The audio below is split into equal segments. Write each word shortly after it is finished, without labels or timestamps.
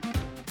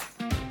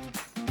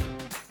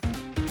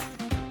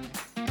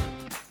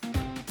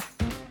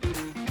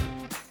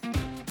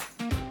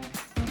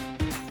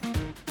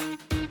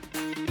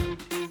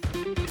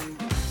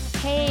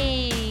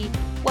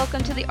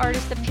welcome to the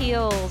Artist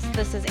Appeals.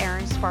 This is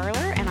Erin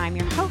Sparler, and I'm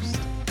your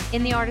host.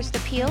 In the Artist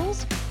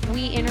Appeals,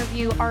 we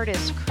interview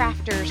artists,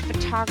 crafters,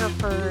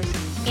 photographers,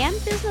 and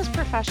business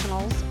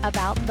professionals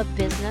about the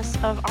business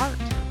of art.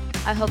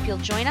 I hope you'll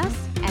join us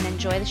and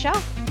enjoy the show.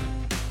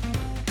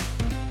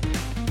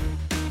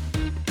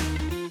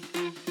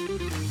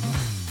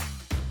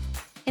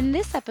 In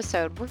this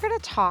episode, we're going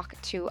to talk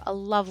to a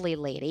lovely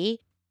lady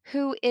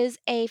who is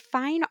a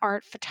fine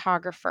art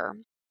photographer.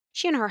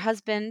 She and her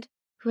husband,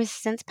 who has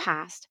since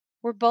passed,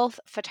 were both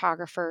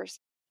photographers,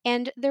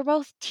 and they're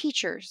both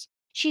teachers.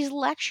 She's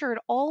lectured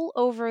all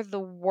over the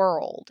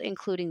world,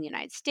 including the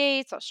United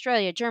States,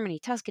 Australia, Germany,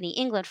 Tuscany,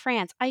 England,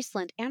 France,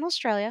 Iceland, and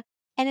Australia,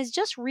 and is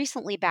just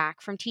recently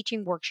back from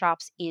teaching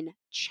workshops in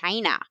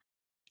China.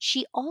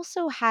 She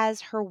also has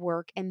her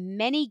work in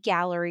many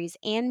galleries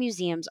and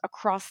museums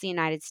across the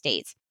United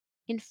States.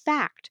 In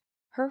fact,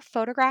 her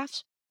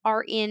photographs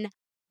are in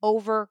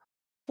over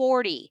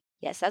 40,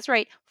 yes, that's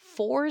right,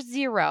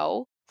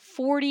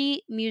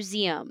 40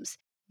 museums,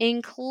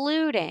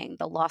 including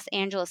the Los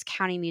Angeles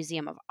County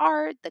Museum of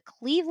Art, the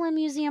Cleveland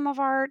Museum of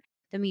Art,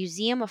 the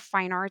Museum of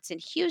Fine Arts in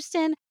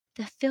Houston,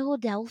 the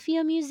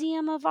Philadelphia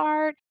Museum of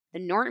Art, the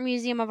Norton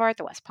Museum of Art,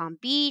 the West Palm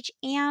Beach,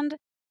 and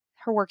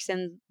her work's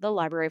in the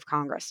Library of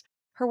Congress.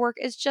 Her work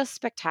is just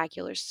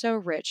spectacular, so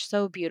rich,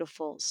 so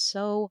beautiful,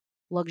 so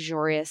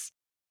luxurious.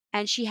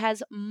 And she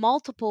has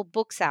multiple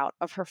books out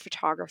of her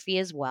photography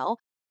as well,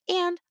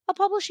 and a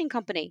publishing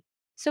company.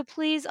 So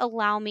please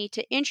allow me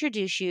to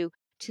introduce you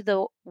to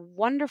the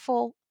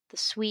wonderful, the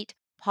sweet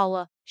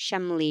Paula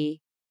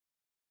Chamlee.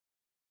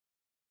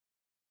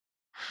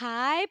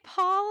 Hi,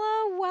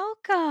 Paula.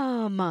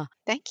 Welcome.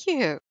 Thank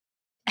you.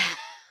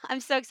 I'm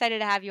so excited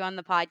to have you on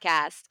the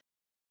podcast.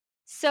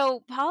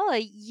 So, Paula,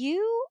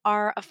 you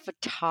are a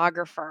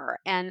photographer,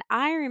 and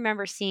I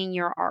remember seeing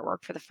your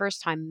artwork for the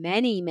first time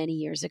many, many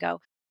years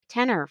ago,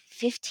 10 or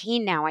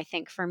 15 now, I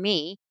think, for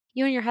me.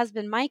 You and your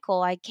husband,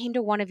 Michael, I came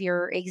to one of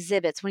your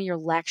exhibits, one of your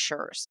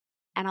lectures,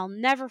 and I'll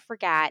never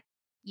forget.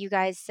 You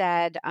guys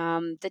said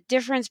the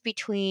difference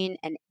between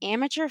an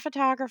amateur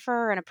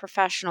photographer and a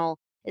professional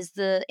is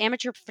the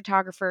amateur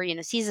photographer,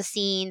 sees a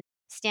scene,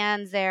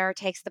 stands there,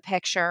 takes the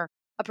picture.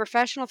 A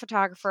professional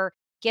photographer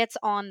gets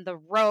on the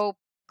rope,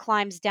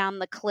 climbs down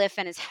the cliff,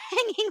 and is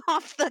hanging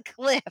off the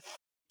cliff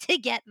to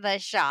get the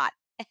shot.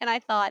 And I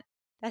thought,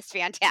 that's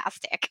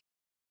fantastic.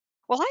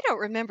 Well, I don't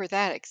remember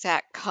that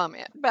exact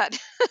comment, but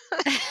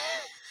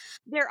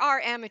there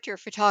are amateur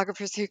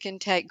photographers who can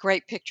take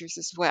great pictures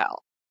as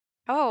well.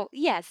 Oh,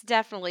 yes,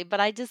 definitely. But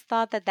I just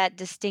thought that that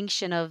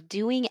distinction of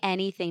doing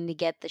anything to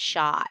get the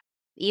shot,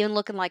 even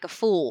looking like a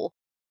fool,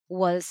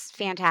 was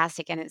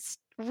fantastic. And it's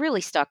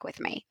really stuck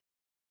with me.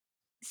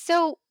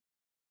 So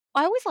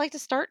I always like to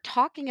start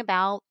talking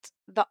about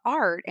the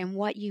art and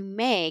what you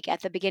make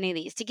at the beginning of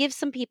these to give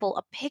some people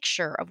a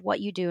picture of what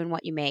you do and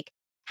what you make.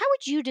 How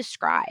would you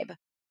describe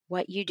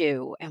what you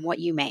do and what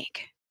you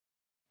make?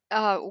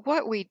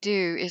 What we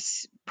do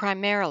is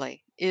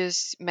primarily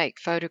is make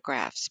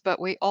photographs, but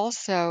we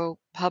also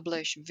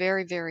publish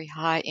very, very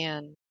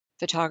high-end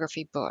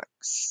photography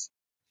books.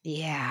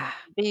 Yeah.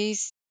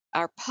 These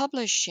Our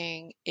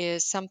publishing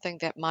is something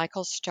that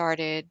Michael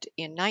started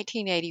in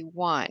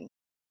 1981,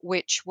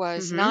 which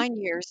was Mhm. 9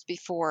 years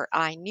before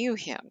I knew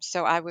him.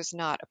 So I was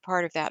not a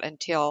part of that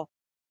until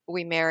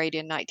we married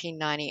in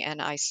 1990,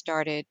 and I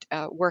started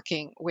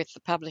working with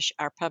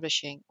our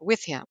publishing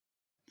with him.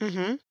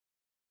 Mhm.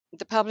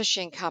 The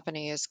publishing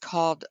company is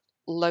called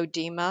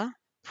Lodima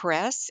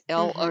Press,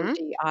 Mhm.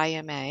 Lodima,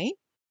 Mhm.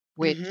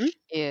 which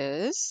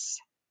is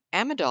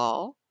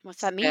Amadol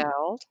What's that mean?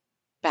 spelled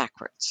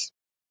backwards.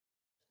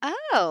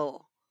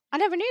 Oh, I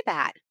never knew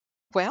that.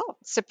 Well,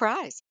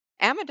 surprise.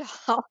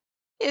 Amadol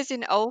is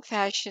an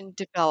old-fashioned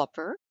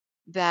developer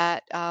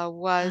that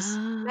was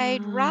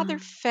made rather Oh.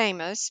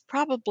 famous,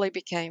 probably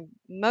became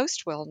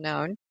most well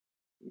known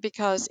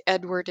because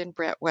Edward and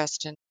Brett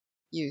Weston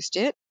used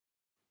it.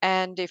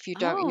 And if you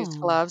don't use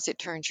Oh. gloves, it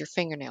turns your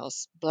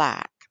fingernails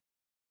black.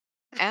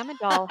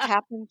 Amadol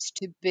happens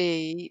to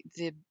be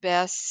the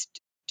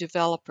best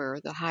developer,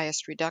 the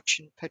highest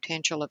reduction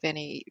potential of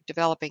any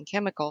developing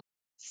chemical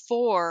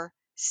for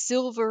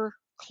silver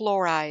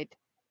chloride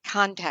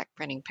contact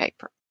printing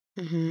paper.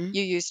 Mhm.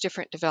 You use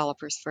different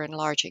developers for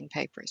enlarging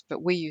papers,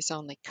 but we use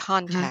only Uh-huh.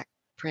 contact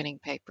printing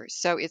papers.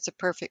 So it's a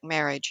perfect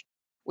marriage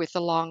with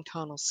the long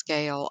tonal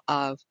scale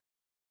of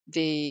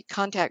the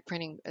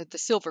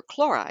silver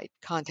chloride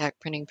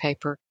contact printing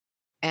paper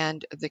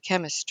and the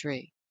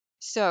chemistry.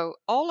 So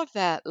all of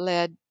that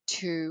led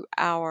to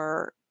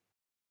our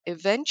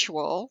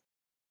eventual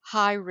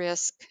high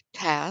risk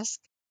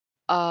task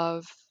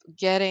of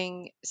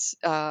getting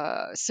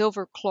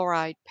silver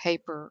chloride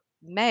paper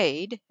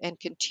made and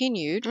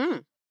continued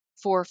Mm.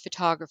 for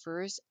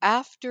photographers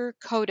after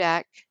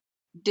Kodak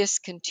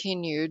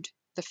discontinued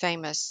the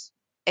famous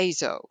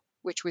Azo,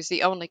 which was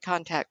the only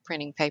contact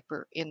printing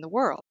paper in the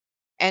world.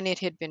 And it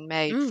had been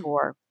made Mm.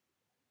 for,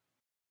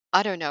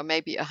 I don't know,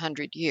 maybe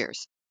 100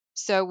 years.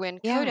 So when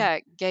Yeah.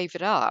 Kodak gave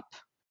it up,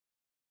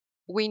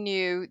 we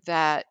knew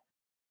that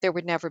there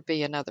would never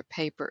be another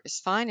paper as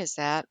fine as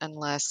that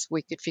unless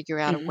we could figure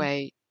out a Mhm.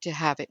 way to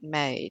have it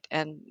made.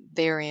 And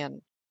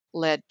therein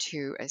led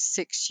to a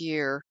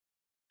 6-year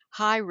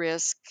high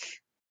risk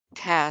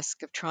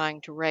task of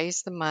trying to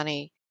raise the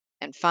money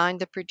and find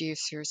the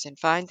producers and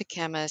find the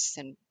chemists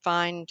and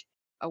find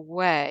a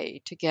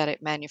way to get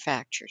it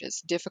manufactured.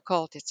 It's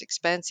difficult, it's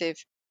expensive,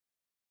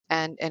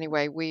 and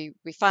anyway, we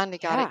finally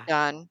got it Yeah.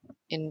 done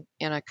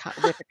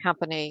with a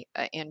company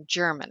in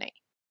Germany.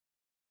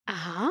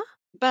 Uh-huh.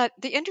 But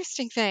the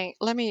interesting thing,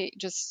 let me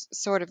just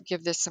sort of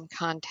give this some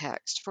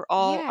context for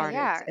all Yeah,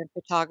 artists yeah. and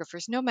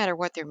photographers, no matter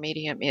what their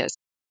medium is.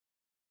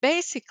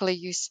 Basically,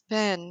 you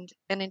spend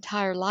an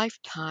entire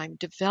lifetime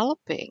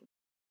developing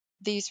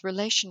these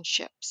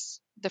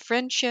relationships, the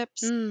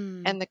friendships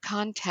Mm. and the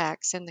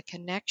contacts and the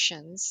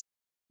connections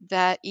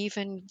that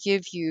even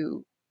give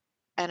you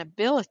an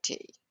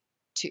ability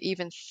to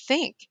even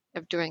think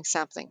of doing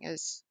something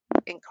as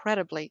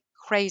incredibly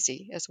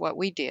crazy as what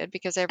we did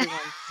because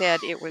everyone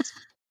said it was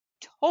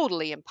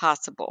totally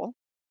impossible.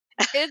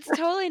 It's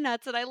totally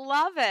nuts, and I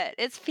love it.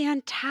 It's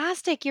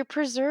fantastic. You're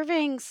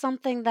preserving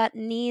something that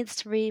needs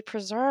to be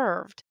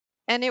preserved.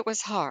 And it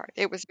was hard.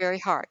 It was very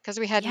hard because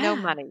we had no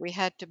Yeah. money. We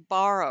had to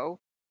borrow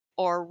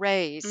or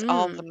raise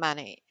all the Mm.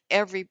 money,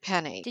 every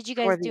penny Did you for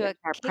guys the do a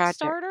entire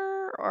project.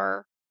 Kickstarter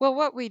or Well,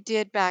 what we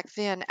did back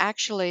then,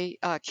 actually,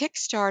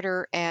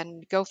 Kickstarter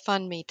and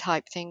GoFundMe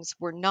type things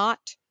were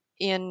not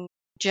in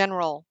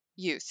general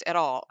use at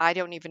all. I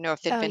don't even know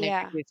if they'd Oh, been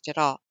yeah. introduced at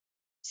all.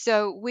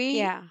 So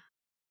we, Yeah.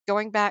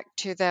 going back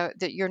to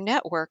your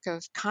network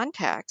of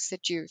contacts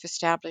that you've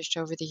established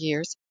over the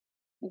years,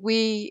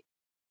 we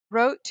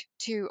wrote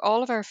to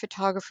all of our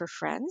photographer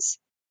friends,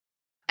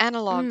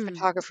 analog Mm.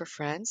 photographer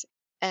friends,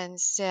 and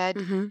said,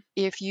 Mhm.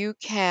 if you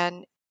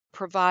can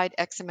provide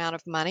X amount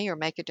of money or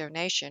make a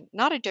donation,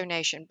 not a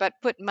donation, but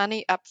put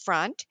money up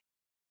front,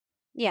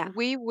 Yeah.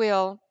 we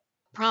will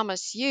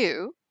promise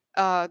you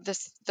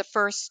the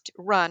first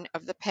run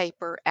of the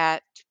paper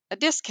at a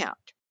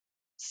discount.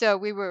 So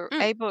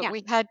Yeah.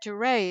 we had to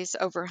raise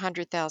over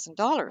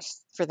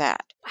 $100,000 for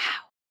that.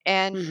 Wow.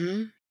 And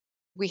Mhm.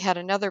 we had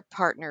another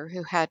partner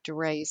who had to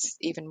raise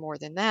even more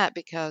than that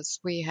because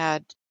we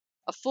had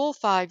a full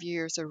 5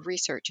 years of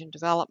research and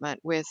development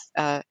with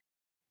a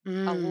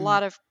Mm.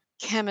 lot of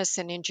chemists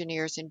and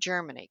engineers in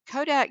Germany.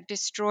 Kodak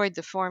destroyed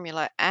the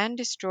formula and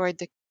destroyed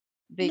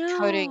the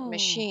coating No.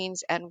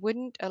 machines and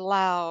wouldn't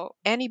allow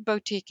any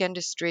boutique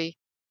industry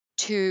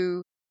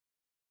to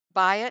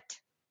buy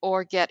it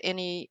or get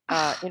any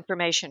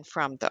information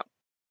from them.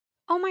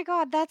 Oh my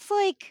god, that's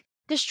like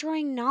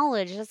destroying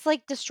knowledge. That's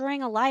like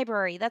destroying a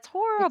library. That's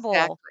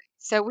horrible. Exactly.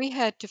 So we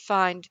had to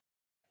find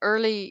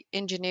early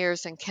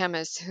engineers and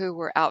chemists who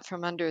were out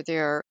from under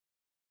their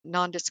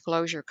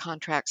non-disclosure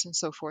contracts and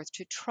so forth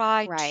to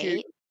try to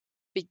Right.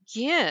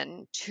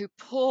 begin to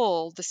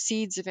pull the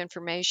seeds of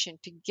information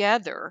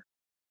together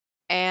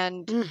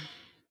and Mm.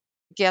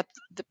 get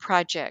the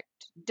project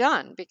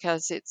done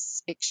because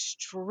it's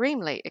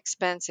extremely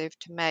expensive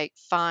to make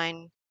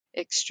fine,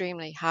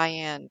 extremely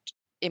high-end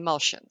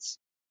emulsions.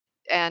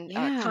 And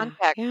Yeah.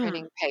 contact Yeah.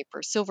 printing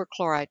paper, silver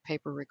chloride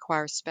paper,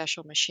 requires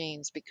special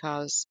machines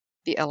because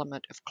the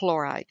element of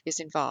chloride is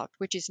involved,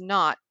 which is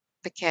not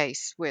the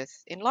case with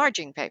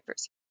enlarging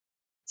papers.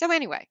 So,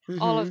 anyway,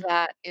 all of Mhm.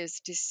 that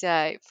is to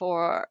say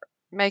for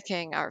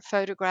making our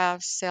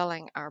photographs,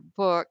 selling our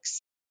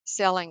books,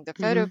 selling the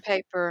photo Mhm.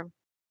 paper,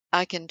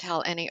 I can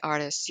tell any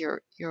artist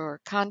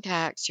your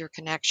contacts, your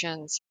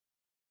connections,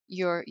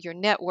 your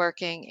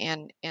networking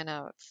in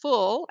a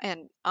full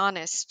and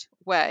honest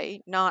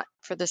way, not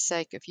for the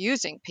sake of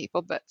using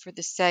people, but for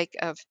the sake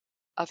of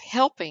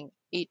helping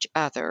each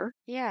other,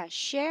 Yeah,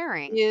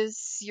 sharing.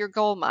 is your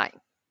gold mine.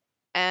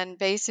 And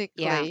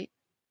Yeah. basically,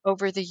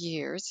 over the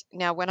years,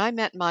 now when I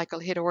met Michael,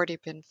 he'd already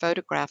been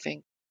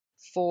photographing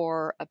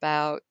for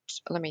about,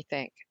 let me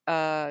think,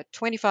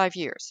 25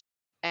 years.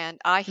 And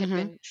I had Mhm.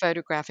 been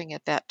photographing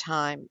at that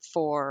time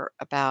for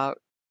about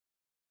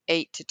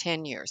 8 to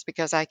 10 years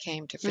because I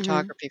came to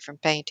Mhm. photography from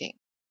painting.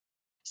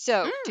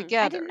 So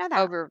I didn't together, know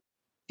that. over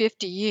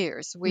 50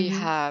 years, we Mhm.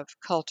 have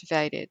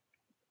cultivated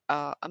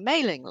a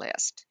mailing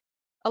list.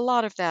 A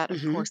lot of that, of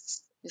Mhm.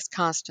 course, is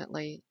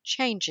constantly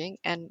changing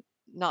and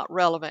not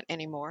relevant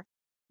anymore.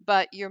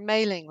 But your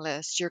mailing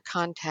list, your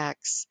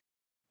contacts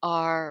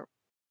are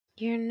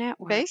Your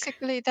network.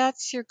 basically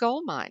that's your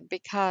gold mine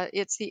because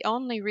it's the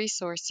only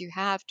resource you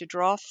have to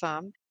draw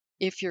from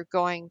if you're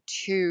going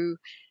to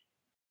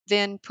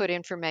then put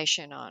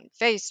information on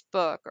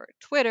Facebook or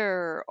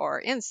Twitter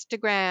or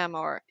Instagram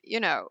or,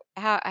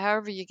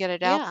 however you get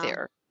it out Yeah.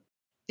 there.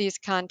 These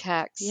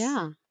contacts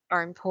Yeah.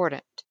 are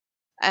important.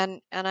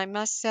 And I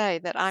must say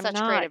that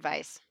Such great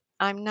advice.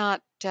 I'm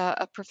not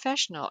a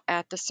professional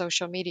at the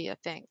social media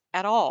thing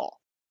at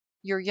all.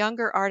 Your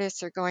younger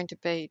artists are going to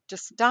be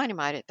just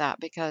dynamite at that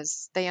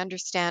because they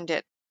understand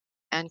it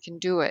and can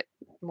do it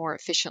more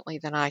efficiently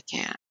than I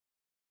can.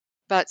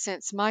 But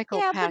since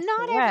Michael Yeah, but passed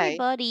not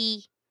away,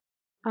 everybody.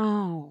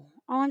 Oh.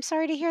 Oh, I'm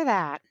sorry to hear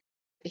that.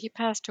 he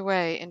passed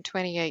away in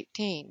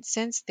 2018.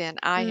 Since then,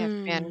 I have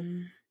been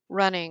Mm.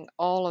 running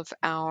all of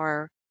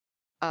our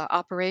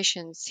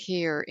operations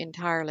here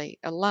entirely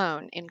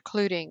alone,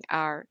 including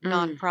our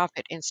Mm,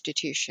 nonprofit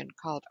institution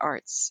called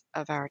Arts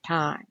of Our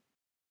Time.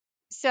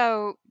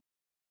 So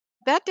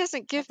that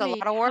doesn't give that's a me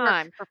lot of work.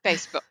 time for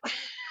Facebook.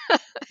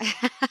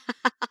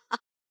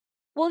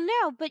 Well,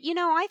 no, but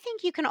I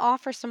think you can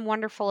offer some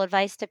wonderful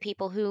advice to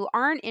people who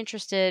aren't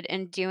interested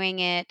in doing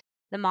it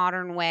the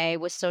modern way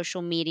with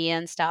social media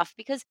and stuff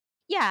because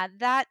yeah,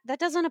 that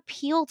doesn't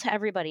appeal to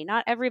everybody.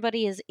 Not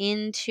everybody is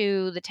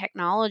into the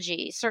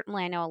technology.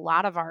 Certainly I know a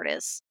lot of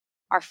artists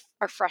are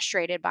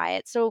frustrated by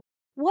it. So,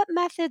 what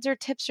methods or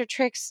tips or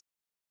tricks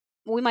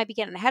we might be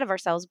getting ahead of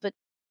ourselves, but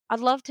I'd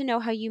love to know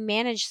how you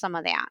manage some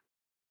of that.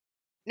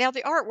 Now,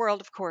 the art world,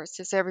 of course,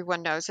 as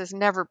everyone knows, has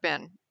never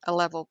been a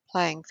level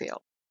playing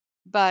field.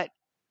 But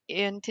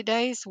in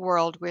today's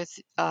world with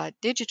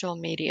digital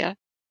media,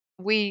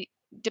 we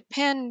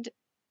depend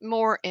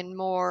more and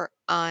more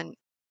on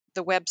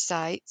the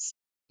websites,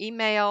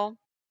 email,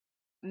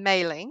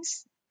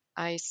 mailings.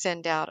 I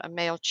send out a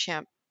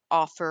MailChimp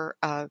offer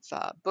of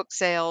book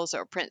sales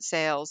or print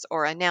sales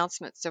or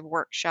announcements of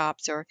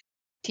workshops or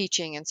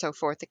teaching and so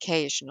forth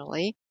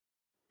occasionally.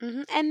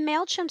 And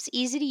Mailchimp's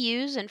easy to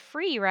use and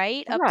free,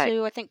 right? Up Right.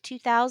 to I think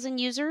 2,000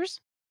 users.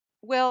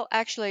 Well,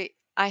 actually,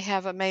 I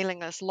have a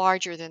mailing list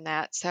larger than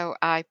that, so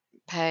I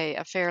pay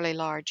a fairly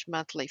large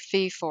monthly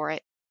fee for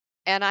it.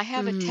 And I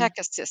have a Mhm. tech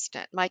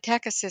assistant. My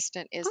tech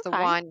assistant is the Okay.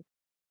 one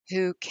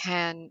who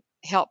can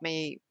help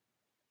me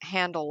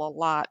handle a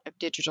lot of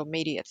digital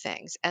media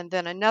things. And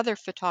then another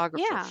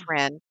photographer Yeah.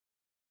 friend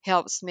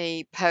helps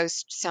me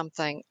post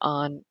something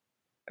on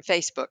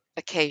Facebook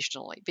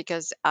occasionally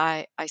because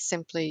I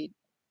simply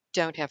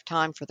don't have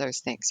time for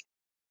those things.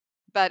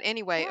 But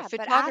anyway, Yeah,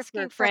 but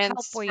asking for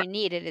help friends, where you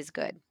need it is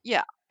good.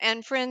 yeah,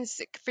 and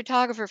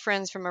photographer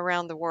friends from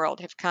around the world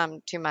have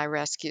come to my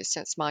rescue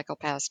since Michael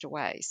passed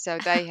away. So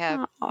they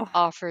have Oh,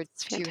 offered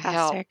it's to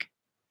help fantastic.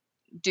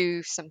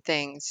 do some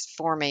things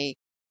for me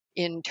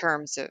in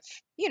terms of,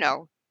 you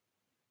know,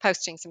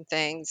 posting some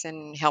things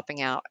and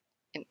helping out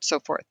and so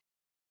forth.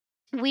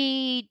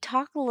 We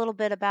talked a little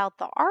bit about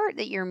the art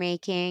that you're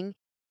making,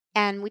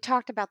 and we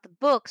talked about the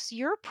books.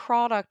 Your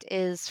product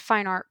is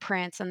fine art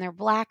prints, and they're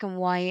black and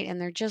white, and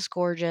they're just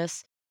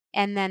gorgeous.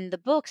 And then the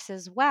books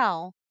as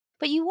well.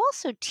 But you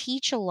also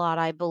teach a lot,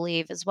 I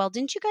believe, as well.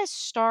 Didn't you guys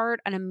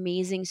start an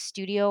amazing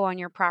studio on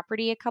your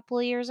property a couple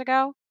of years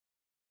ago?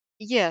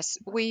 Yes,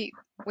 we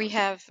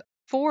have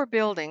 4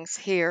 buildings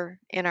here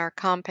in our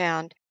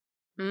compound.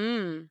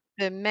 Mm.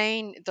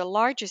 The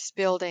largest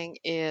building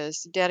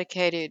is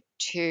dedicated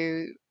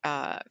to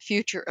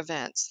future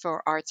events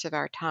for Arts of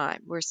Our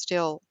Time. We're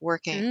still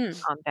working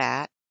Mm. on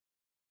that.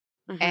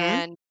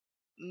 Mhm. And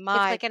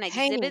It's my like an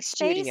painting exhibit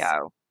space?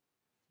 studio,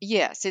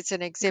 yes, it's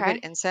an exhibit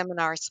Okay. and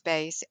seminar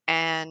space,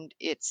 and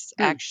it's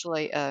Hmm.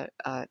 actually a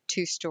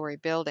two-story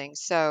building.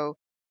 So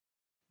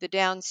the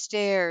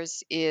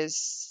downstairs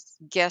is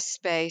guest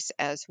space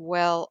as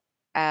well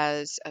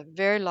as a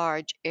very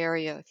large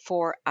area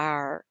for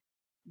our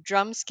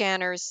drum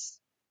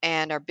scanners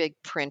and our big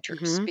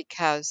printers Mhm.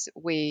 because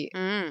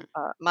Mm.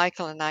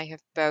 Michael and I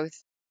have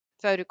both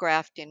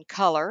photographed in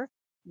color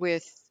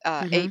with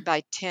Mhm. 8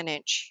 by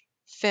 10-inch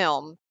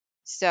film.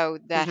 So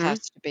that Mhm.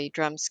 has to be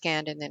drum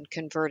scanned and then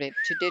converted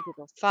to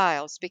digital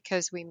files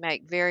because we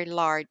make very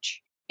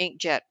large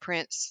inkjet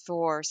prints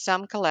for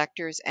some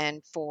collectors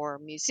and for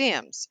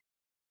museums.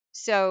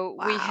 So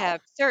we Wow.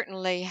 have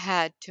certainly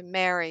had to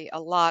marry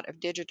a lot of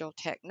digital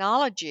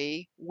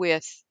technology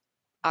with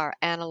our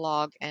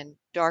analog and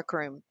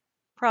darkroom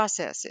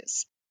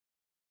processes.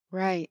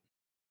 Right.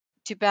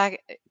 To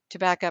back to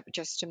back up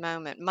just a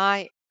moment,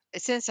 my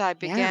since I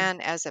Yeah. began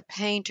as a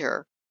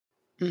painter,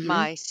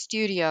 Mhm. my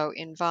studio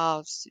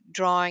involves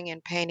drawing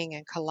and painting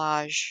and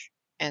collage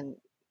and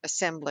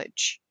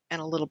assemblage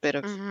and a little bit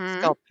of Mhm.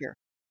 sculpture.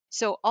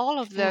 So all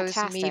of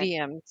those Fantastic.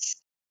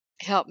 mediums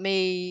help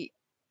me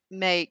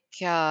make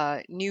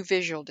new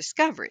visual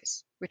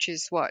discoveries, which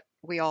is what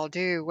we all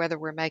do, whether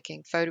we're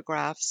making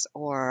photographs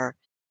or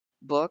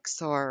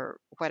books or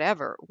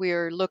whatever.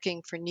 We're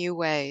looking for new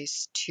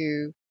ways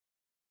to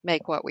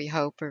make what we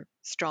hope are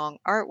strong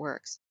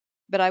artworks.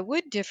 But I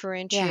would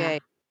Yeah.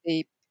 differentiate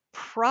the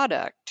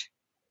product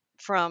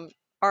from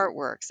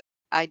artworks.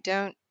 I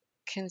don't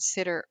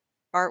consider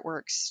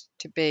artworks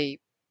to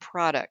be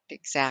product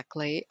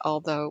exactly,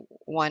 although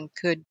one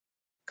could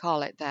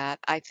call it that.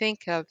 I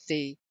think of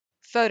the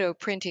photo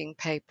printing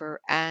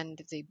paper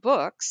and the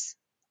books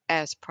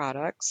as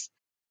products.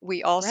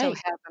 We also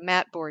Right. have a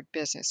mat board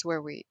business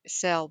where we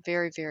sell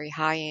very, very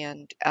high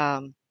end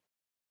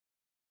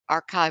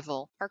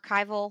archival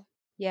Archival.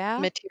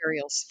 Yeah.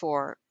 materials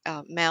for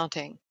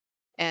mounting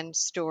and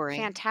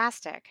storing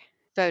Fantastic.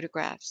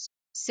 photographs.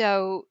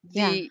 So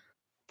Yeah. the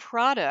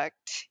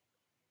product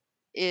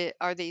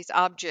are these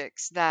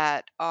objects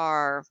that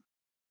are,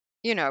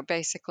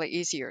 basically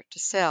easier to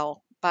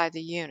sell by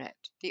the unit.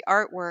 The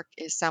artwork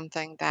is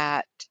something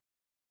that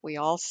we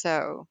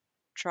also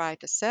try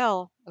to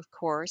sell, of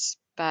course,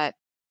 but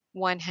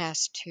one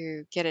has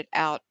to get it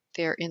out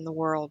there in the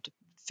world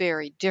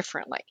very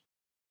differently.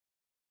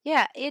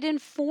 Yeah, it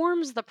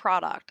informs the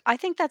product. I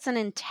think that's an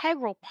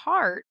integral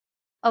part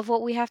of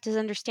what we have to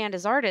understand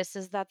as artists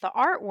is that the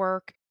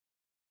artwork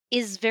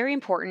is very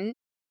important,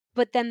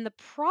 but then the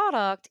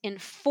artwork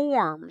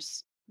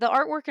informs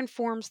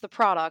the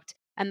product,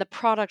 and the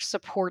product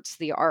supports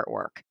the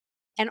artwork.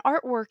 And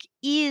artwork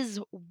is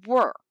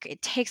work.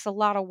 It takes a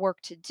lot of work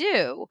to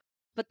do,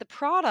 but the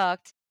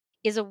product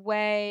is a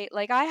way,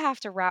 like I have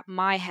to wrap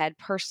my head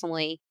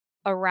personally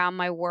around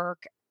my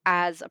work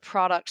as a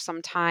product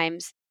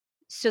sometimes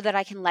so that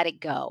I can let it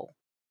go.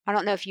 I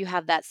don't know if you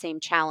have that same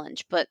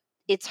challenge, but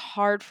it's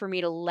hard for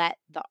me to let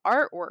the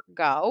artwork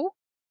go,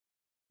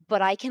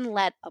 but I can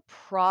let a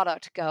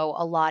product go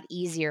a lot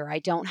easier. I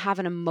don't have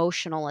an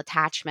emotional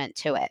attachment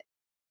to it.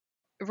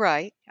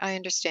 Right. I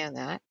understand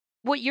that.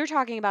 What you're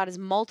talking about is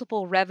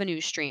multiple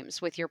revenue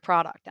streams with your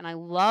product, and I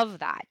love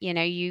that.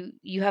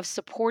 You have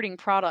supporting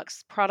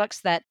products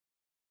that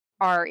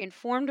are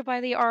informed by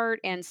the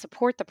art and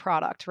support the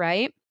product,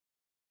 right?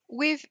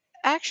 We've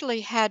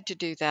actually had to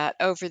do that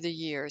over the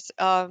years.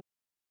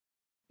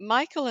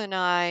 Michael and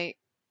I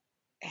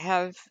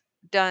have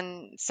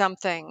done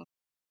something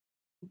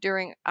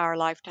during our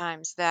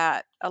lifetimes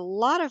that a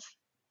lot of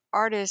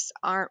artists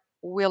aren't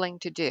willing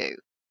to do.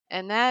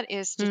 And that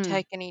is to Mm.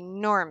 take an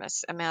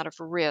enormous amount of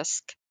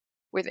risk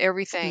with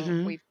everything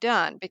Mhm. we've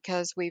done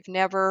because we've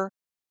never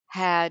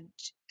had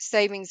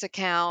savings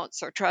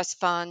accounts or trust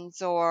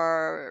funds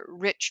or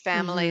rich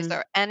families Mhm.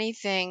 or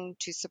anything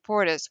to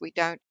support us. We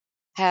don't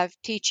have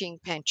teaching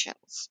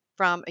pensions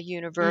from a Mhm.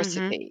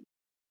 university,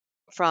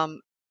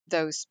 from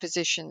those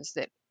positions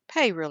that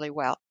pay really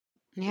well.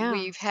 Yeah.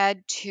 We've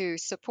had to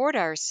support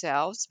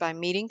ourselves by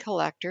meeting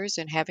collectors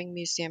and having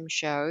museum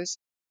shows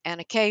and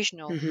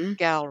occasional Mhm.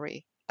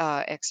 gallery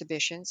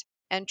exhibitions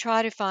and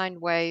try to find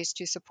ways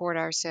to support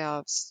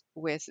ourselves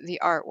with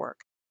the artwork.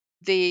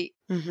 The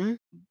Mhm.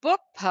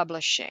 book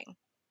publishing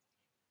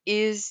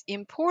is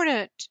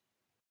important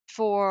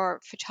for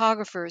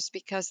photographers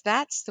because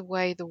that's the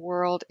way the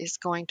world is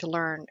going to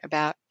learn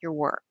about your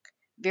work.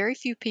 Very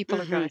few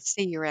people are going Mhm. to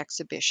see your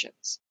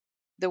exhibitions.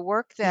 The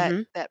work that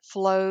Mhm. that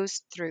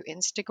flows through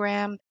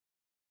Instagram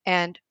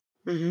and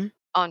Mhm.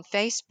 on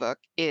Facebook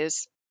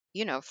is,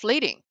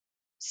 fleeting.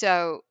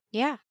 So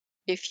Yeah.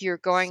 if you're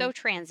So going,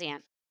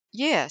 transient.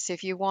 yes,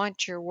 if you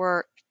want your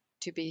work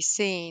to be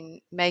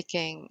seen,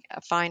 making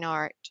a fine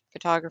art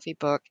photography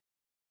book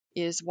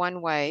is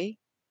one way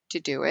to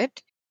do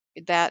it.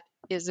 That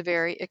is a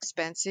very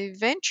expensive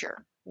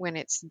venture when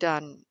it's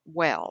done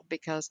well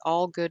because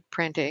all good Yeah.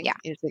 printing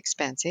is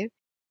expensive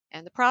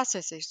and the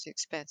process is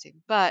expensive.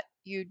 But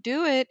you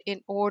do it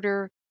in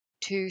order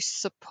to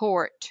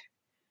support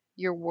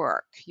your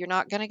work. You're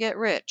not going to get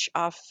rich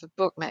off of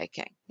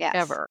bookmaking Yes.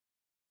 ever,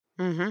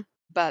 Mhm.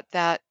 but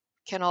that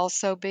can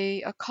also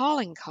be a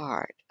calling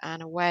card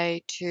and a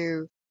way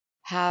to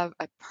have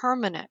a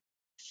permanent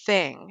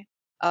thing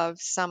of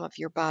some of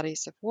your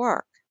bodies of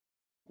work.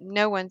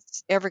 No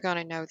one's ever going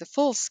to know the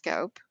full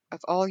scope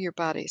of all your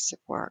bodies of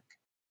work,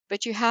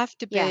 but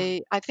Yeah.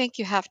 I think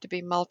you have to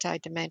be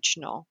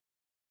multidimensional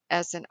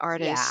as an Yeah.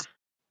 artist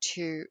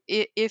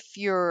if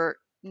you're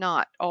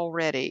not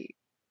already,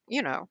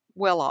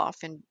 well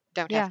off and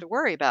don't have Yeah. to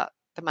worry about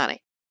the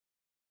money.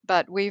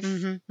 But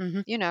Mhm.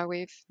 Mhm.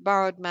 we've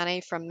borrowed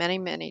money from many,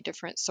 many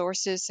different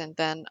sources and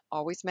then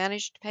always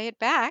managed to pay it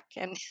back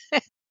and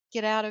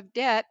get out of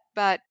debt.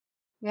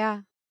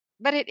 Yeah.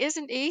 But it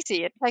isn't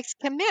easy. It takes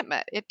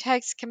commitment. It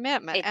takes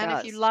commitment. It And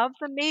if you does. love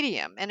the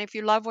medium and if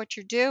you love what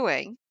you're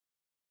doing,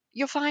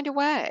 you'll find a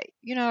way.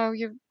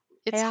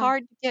 It's Yeah.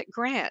 hard to get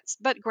grants,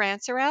 but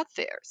grants are out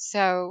there.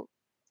 So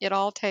it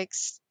all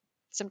takes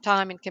some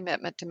time and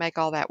commitment to make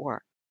all that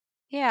work.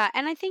 Yeah,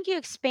 and I think you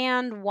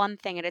expand one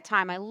thing at a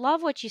time. I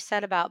love what you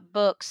said about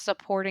books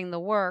supporting the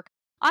work.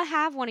 I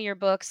have one of your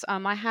books.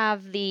 I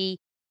have the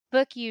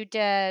book you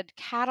did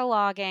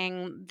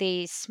cataloging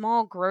the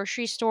small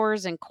grocery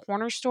stores and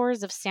corner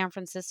stores of San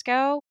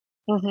Francisco.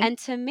 Hmm. And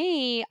to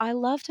me, I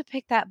love to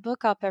pick that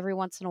book up every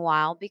once in a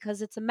while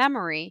because it's a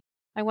memory.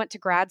 I went to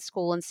grad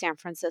school in San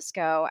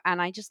Francisco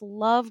and I just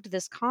loved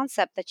this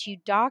concept that you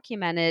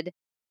documented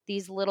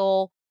these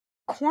little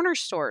corner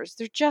stores.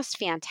 They're just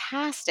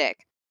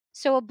fantastic.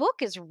 So, a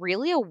book is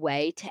really a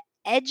way to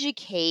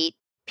educate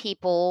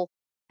people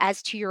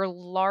as to your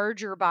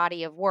larger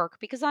body of work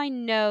because I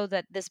know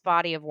that this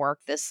body of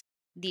work,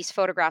 these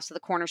photographs of the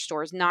corner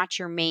store is not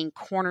your main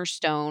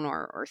cornerstone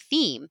or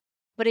theme,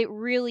 but it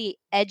really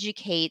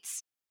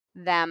educates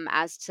them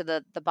as to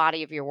the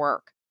body of your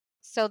work.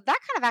 So that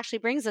kind of actually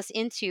brings us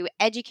into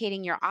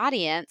educating your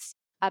audience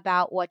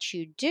about what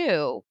you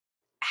do.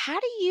 How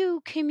do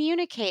you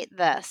communicate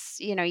this?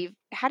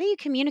 How do you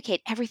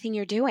communicate everything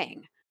you're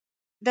doing?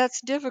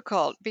 That's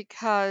difficult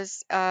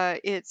because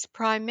it's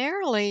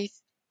primarily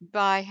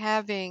by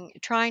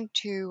trying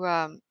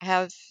to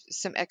have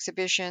some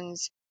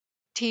exhibitions,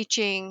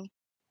 teaching,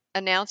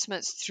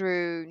 announcements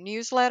through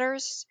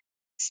newsletters,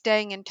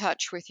 staying in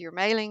touch with your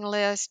mailing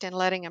list and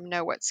letting them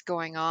know what's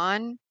going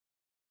on.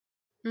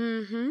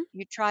 Mhm.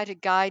 You try to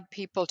guide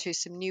people to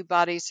some new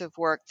bodies of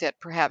work that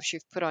perhaps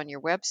you've put on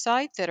your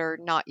website that are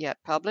not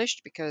yet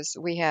published, because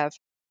we have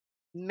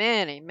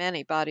many,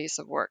 many bodies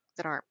of work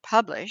that aren't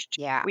published.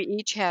 Yeah. We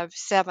each have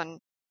 7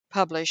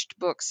 published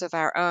books of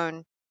our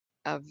own,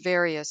 of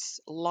various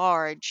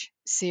large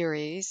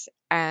series,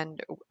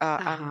 and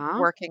I'm Uh-huh.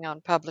 working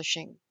on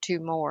publishing 2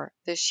 more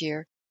this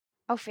year.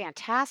 Oh,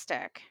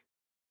 fantastic.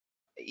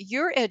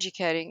 You're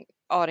educating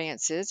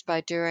audiences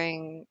by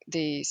doing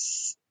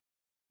these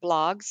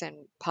blogs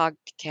and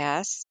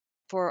podcasts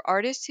for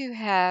artists who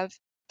have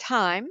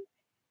time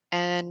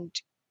and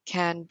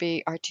can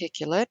be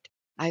articulate.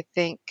 I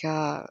think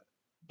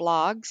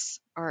blogs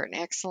are an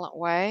excellent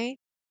way.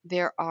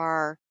 There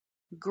are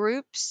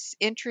groups,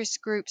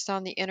 interest groups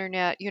on the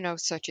internet,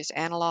 such as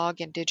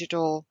analog and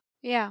digital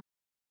Yeah.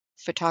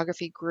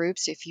 photography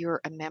groups. If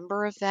you're a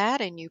member of that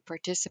and you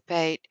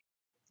participate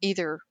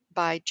either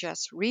by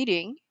just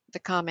reading the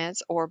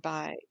comments or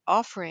by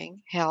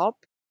offering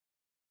help,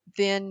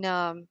 then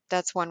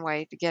that's one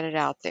way to get it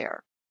out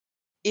there.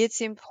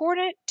 It's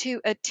important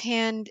to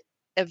attend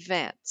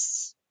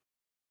events,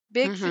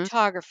 big Mhm.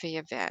 photography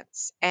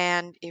events.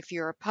 And if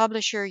you're a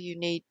publisher, you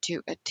need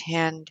to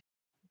attend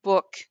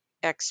book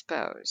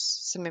expos,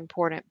 some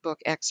important book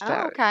Oh,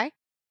 expos. okay.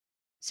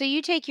 So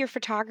you take your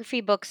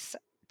photography books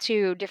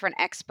to different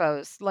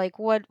expos. Like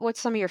what's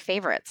some of your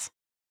favorites?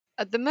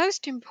 The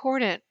most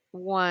important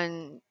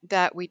one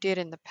that we did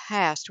in the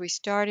past, we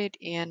started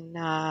in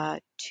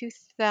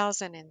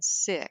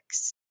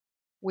 2006.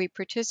 We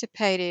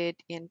participated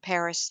in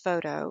Paris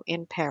Photo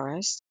in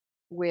Paris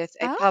with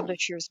a Oh,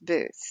 publisher's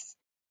booth.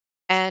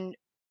 And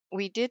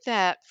we did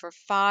that for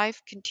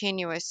 5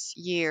 continuous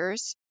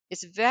years.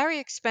 It's very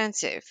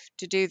expensive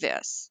to do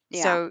this.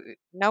 yeah. So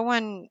no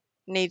one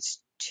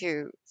needs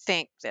to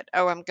think that,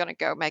 oh, I'm going to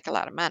go make a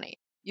lot of money.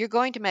 You're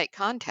going to make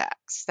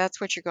contacts.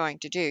 That's what you're going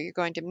to do. You're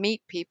going to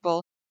meet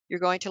people. You're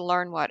going to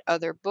learn what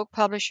other book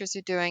publishers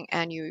are doing.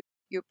 And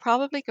you're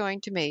probably going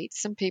to meet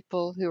some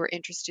people who are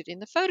interested in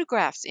the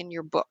photographs in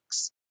your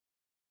books.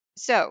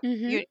 So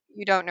Mhm.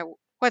 you don't know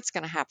what's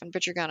going to happen,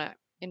 but you're going to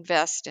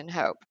invest in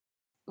hope.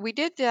 We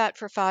did that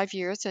for 5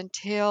 years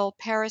until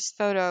Paris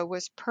Photo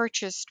was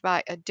purchased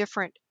by a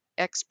different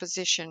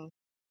exposition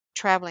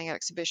traveling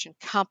exhibition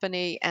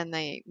company, and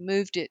they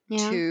moved it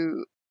Yeah.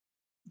 to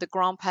the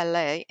Grand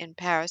Palais in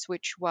Paris,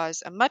 which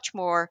was a much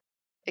more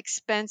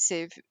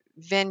expensive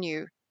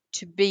venue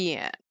to be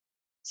in.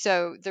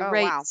 So Oh,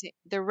 wow.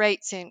 the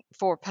rates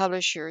for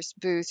publishers'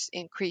 booths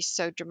increased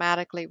so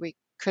dramatically we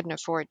couldn't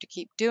afford to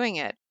keep doing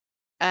it,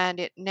 and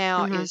it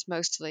now Mhm. is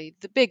mostly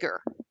the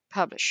bigger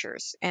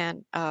publishers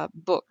and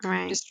book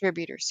Right.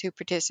 distributors who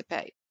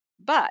participate.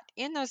 But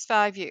in those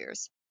 5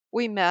 years,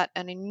 we met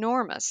an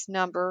enormous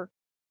number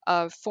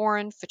of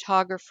foreign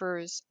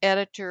photographers,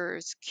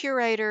 editors,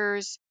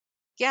 curators,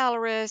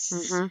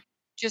 gallerists, Mhm.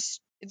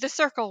 just the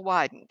circle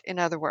widened, in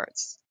other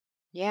words.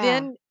 Yeah.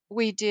 Then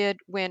we did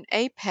when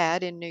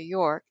APAD in New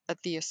York,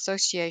 at the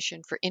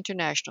Association for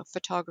International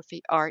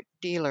Photography Art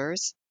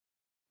Dealers,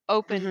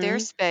 opened their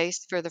Mhm.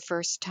 space for the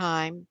first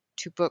time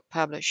to book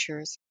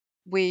publishers.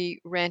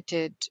 We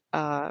rented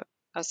a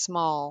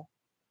small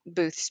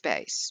booth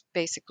space,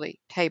 basically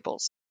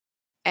tables.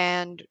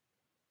 And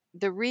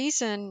the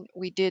reason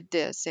we did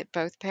this at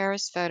both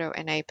Paris Photo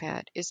and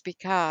APAD is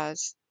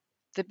because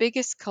the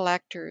biggest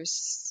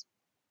collectors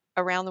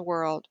around the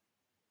world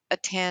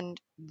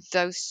attend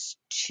those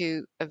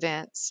 2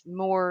 events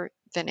more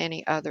than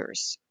any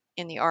others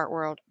in the art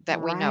world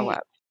that we know Right.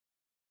 of.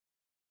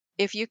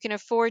 If you can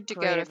afford to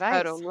go Great to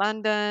Photo advice.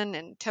 London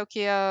and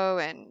Tokyo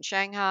and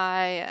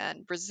Shanghai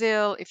and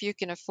Brazil, if you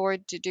can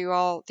afford to do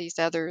all these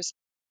others,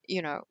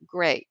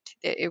 great.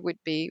 It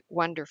would be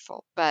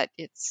wonderful, but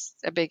it's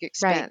a big Right.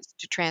 expense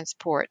to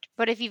transport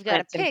But if you've got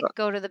to prints and pick, books.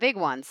 go to the big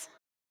ones.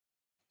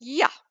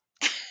 Yeah,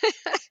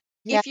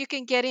 Yeah. if you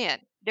can get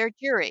in. They're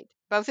juried.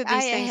 Both of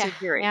these Yeah, things yeah. are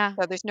juried, Yeah.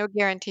 so there's no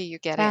guarantee you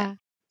get in. Yeah.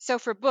 So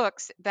for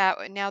books,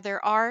 that now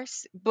there are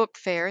book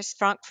fairs.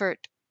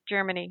 Frankfurt,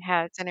 Germany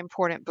has an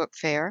important book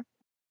fair,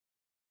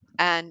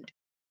 and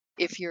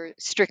if you're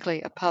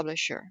strictly a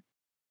publisher.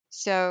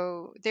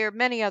 So there are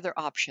many other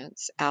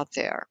options out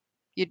there.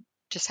 You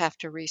just have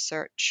to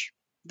research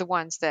the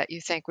ones that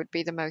you think would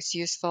be the most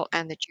useful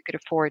and that you could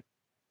afford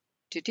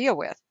to deal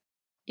with.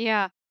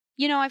 Yeah.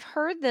 I've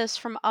heard this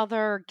from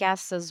other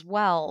guests as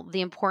well,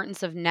 the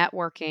importance of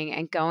networking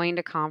and going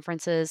to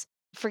conferences.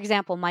 For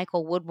example,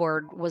 Michael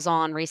Woodward was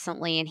on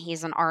recently, and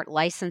he's an art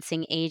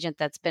licensing agent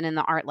that's been in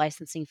the art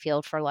licensing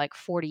field for like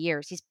 40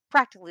 years. He's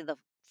practically the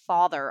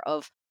father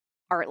of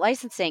art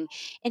licensing.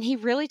 And he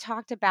really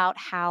talked about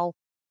how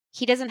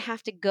he doesn't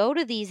have to go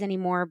to these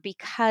anymore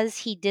because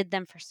he did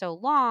them for so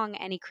long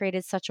and he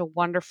created such a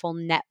wonderful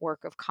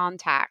network of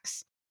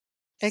contacts.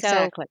 So,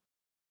 Exactly.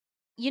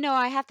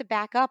 I have to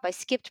back up. I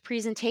skipped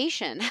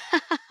presentation.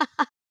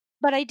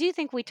 But I do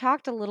think we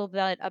talked a little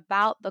bit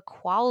about the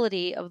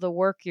quality of the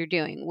work you're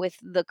doing with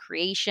the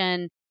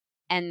creation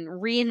and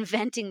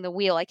reinventing the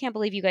wheel. I can't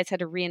believe you guys had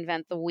to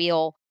reinvent the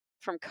wheel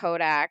from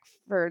Kodak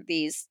for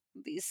these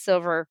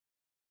silver.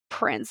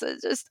 prints.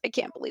 I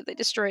can't believe they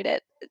destroyed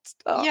it.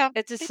 Yeah,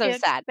 It's just they so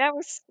did. sad.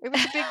 It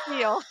was a big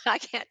deal. I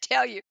can't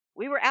tell you.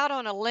 We were out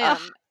on a Ugh,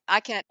 limb. I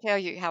can't tell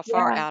you how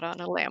far yeah, out on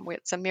a limb.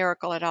 It's a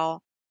miracle it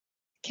all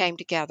came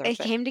together, it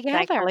but came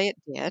together. thankfully it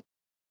did.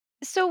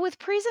 So with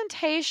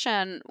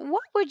presentation,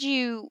 what would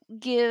you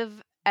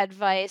give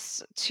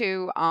advice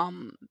to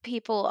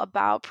people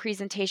about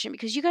presentation?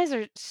 Because you guys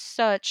are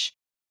such,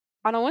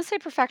 I don't want to say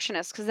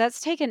perfectionist because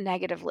that's taken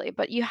negatively,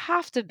 but you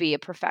have to be a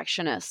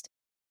perfectionist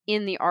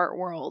in the art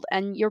world.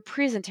 And your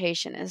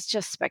presentation is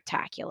just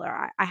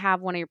spectacular. I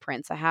have one of your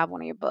prints, I have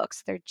one of your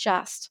books. They're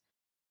just,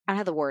 I don't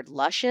have the word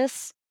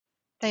luscious,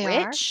 They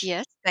are. rich.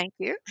 Yes, thank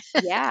you.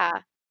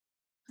 Yeah.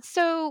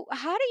 So,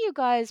 how do you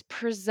guys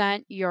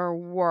present your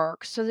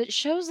work so that it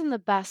shows in the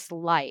best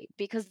light?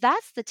 Because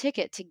that's the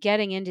ticket to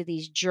getting into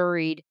these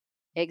juried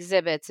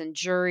exhibits and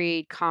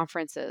juried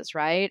conferences,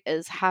 right?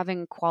 Is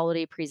having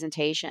quality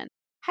presentation.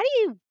 How do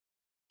you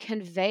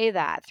convey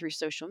that through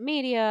social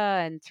media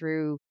and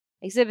through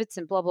exhibits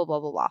and blah, blah, blah,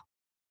 blah, blah?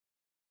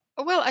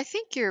 Well, I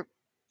think you're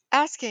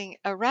asking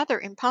a rather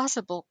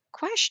impossible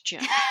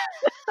question,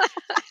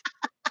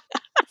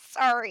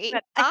 Sorry,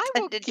 but I I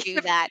will tend to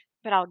do give that.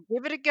 but I'll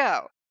give it a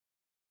go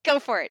Go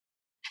for it.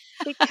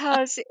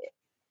 because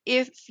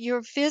if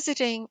you're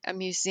visiting a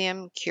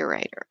museum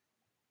curator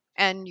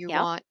and you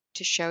Yep. want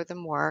to show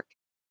them work,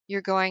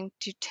 you're going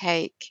to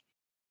take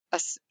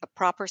a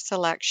proper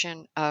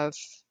selection of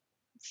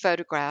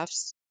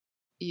photographs.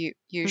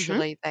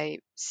 Hmm. Usually they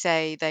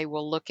say they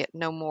will look at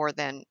no more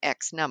than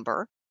X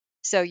number.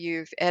 So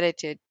you've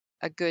edited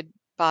a good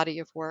body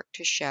of work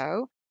to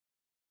show,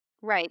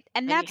 Right.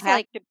 And and that's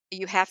like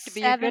you have to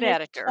be a good 7 to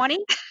editor.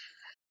 20.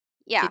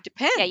 Yeah. It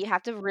Yeah, depends. you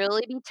have to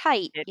really be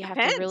tight. It You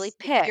have to really depends.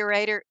 pick.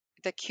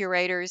 The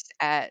curators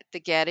at the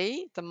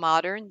Getty, the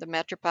Modern, the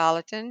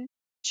Metropolitan,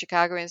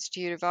 Chicago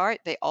Institute of Art,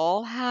 they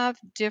all have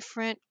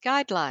different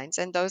guidelines,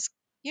 and those,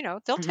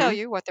 they'll tell Mhm.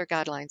 you what their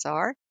guidelines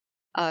are.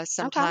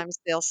 Okay. Sometimes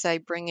they'll say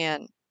bring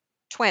in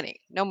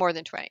 20, no more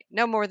than 20,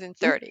 no more than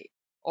Mm, 30,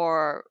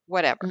 or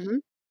whatever.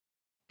 mhm,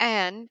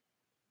 And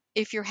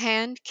if you're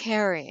hand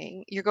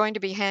carrying, you're going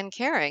to be hand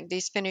carrying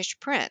these finished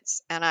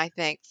prints. And I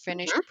think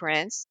finished mhm,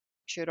 prints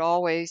should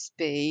always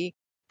be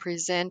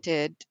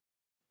presented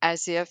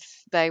as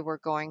if they were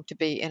going to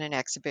be in an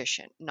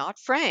exhibition, not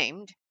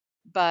framed,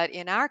 but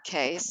in our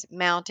case,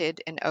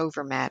 mounted and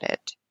overmatted.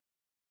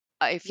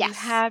 If you yes.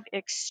 have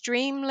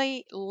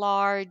extremely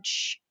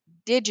large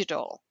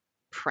digital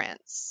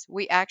prints,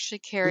 we actually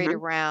carried Mhm,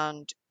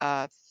 around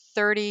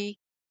 30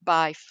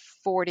 by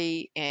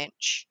 40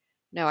 inch.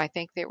 No, I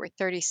think they were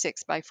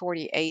 36 by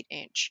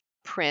 48-inch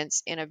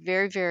prints in a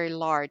very, very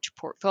large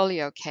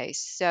portfolio case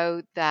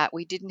so that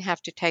we didn't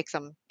have to take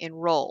them in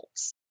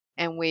rolls.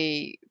 And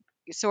we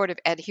sort of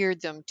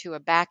adhered them to a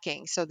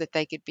backing so that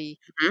they could be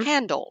mhm.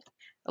 handled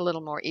a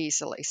little more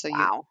easily so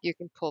Wow. you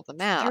can pull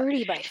them out.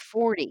 30 by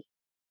 40.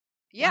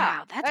 Yeah,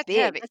 Wow, that's that's big.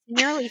 heavy. That's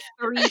nearly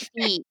 3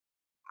 feet.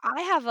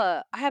 I have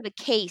a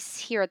case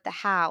here at the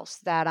house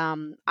that,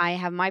 I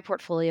have my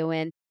portfolio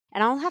in,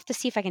 and I'll have to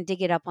see if I can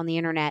dig it up on the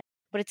internet,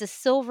 but it's a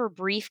silver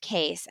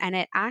briefcase, and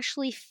it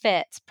actually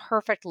fits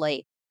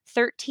perfectly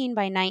 13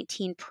 by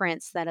 19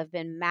 prints that have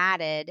been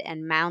matted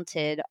and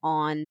mounted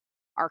on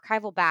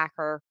archival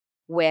backer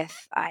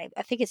with, I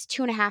think it's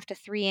 2.5 to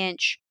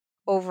 3-inch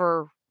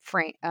over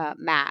frame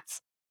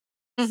mats.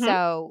 Mhm.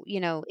 So,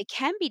 it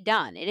can be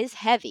done. It is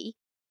heavy.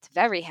 It's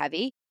very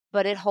heavy,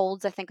 but it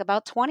holds, I think,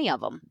 about 20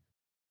 of them.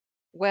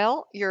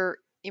 Well, your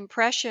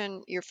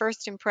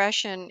first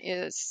impression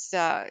is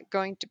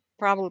going to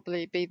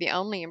probably be the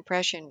only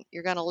impression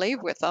you're going to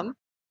leave with them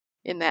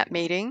in that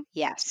meeting.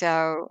 Yes.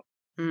 So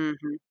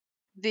Mhm.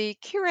 the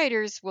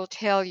curators will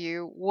tell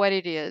you what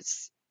it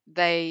is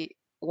they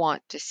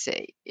want to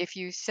see. If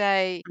you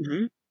say,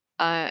 Mhm.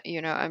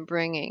 I'm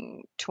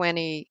bringing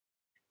 20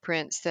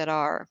 prints that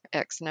are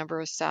X number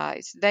of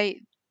size,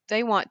 they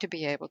want to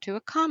be able to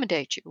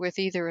accommodate you with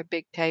either a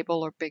big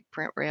table or big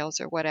print rails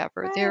or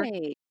whatever.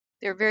 Right.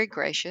 They're very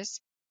gracious,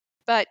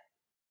 but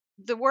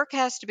the work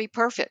has to be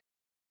perfect.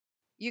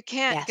 You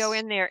can't go Yes.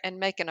 in there and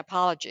make an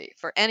apology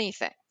for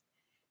anything.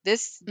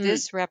 This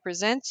Mm. this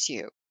represents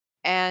you.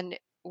 And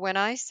when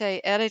I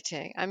say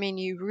editing, I mean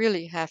you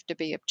really have to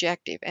be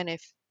objective. And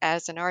if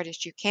as an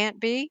artist you can't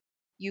be,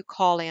 you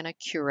call in a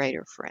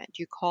curator friend.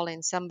 You call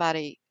in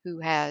somebody who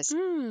has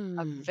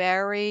a Mm.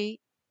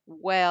 very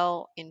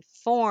well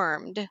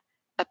informed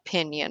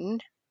opinion,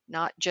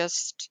 not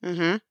just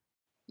Mhm.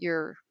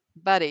 your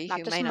buddy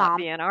Not who just may not mom.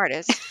 be an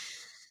artist,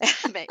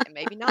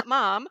 maybe not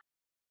mom,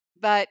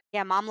 but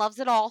Yeah, mom loves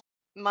it all.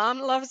 mom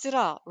loves it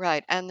all,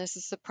 right? And this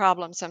is the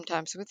problem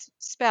sometimes with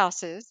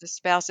spouses. The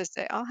spouses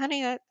say, "Oh,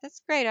 honey, that's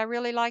great. I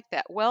really like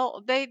that."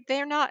 Well,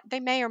 they're not. They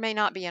may or may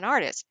not be an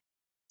artist.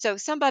 So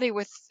somebody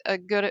with a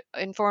good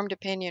informed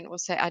opinion will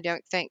say, "I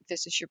don't think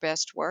this is your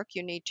best work.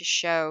 You need to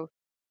show.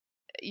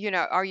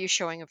 Are you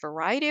showing a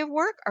variety of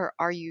work, or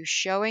are you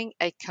showing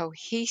a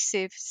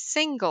cohesive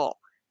single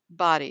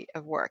body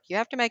of work? You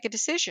have to make a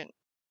decision."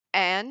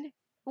 And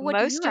What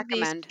do you most of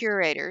these recommend?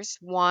 curators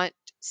want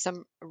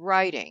some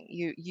writing.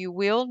 You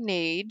will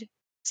need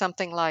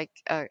something like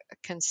a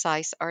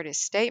concise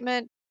artist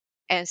statement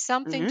and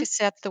something Mhm. to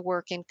set the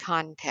work in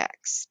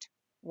context,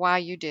 why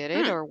you did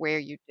it Hmm. or where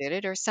you did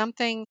it, or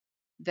something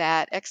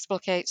that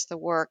explicates the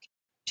work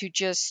to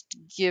just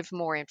give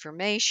more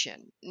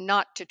information,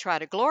 not to try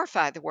to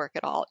glorify the work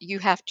at all. You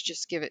have to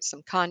just give it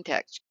some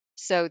context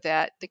so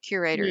that the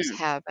curators Mm.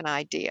 have an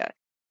idea.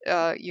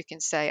 You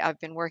can say, I've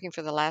been working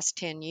for the last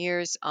 10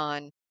 years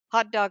on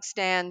hot dog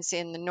stands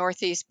in the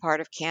northeast part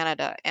of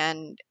Canada,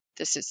 and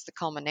this is the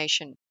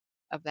culmination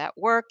of that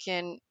work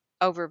in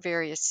over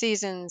various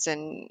seasons,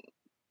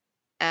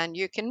 and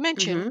you can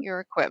mention Mhm. your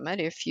equipment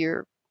if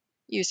you're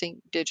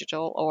using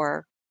digital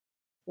or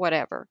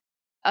whatever.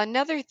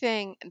 Another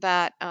thing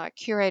that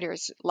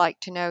curators like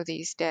to know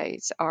these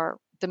days are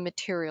the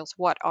materials.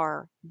 What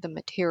are the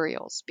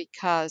materials?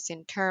 Because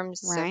in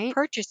terms of Right.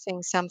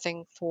 purchasing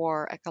something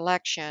for a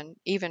collection,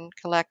 even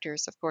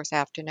collectors, of course,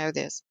 have to know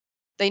this.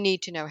 They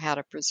need to know how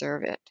to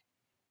preserve it.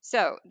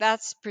 So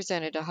that's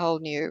presented a whole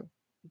new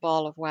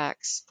ball of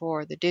wax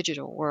for the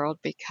digital world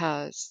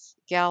because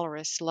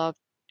gallerists love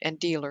and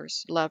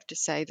dealers love to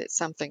say that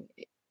something,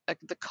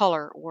 the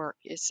color work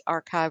is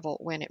archival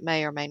when it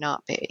may or may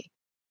not be.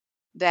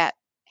 That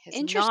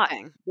has not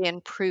Interesting.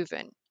 been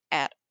proven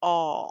at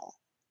all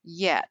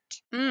yet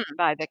Mm.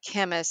 by the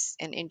chemists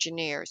and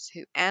engineers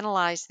who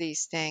analyze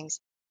these things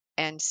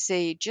and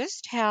see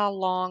just how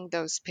long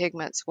those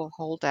pigments will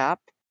hold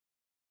up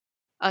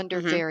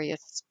under Mhm.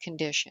 various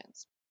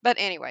conditions. But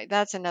anyway,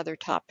 that's another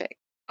topic.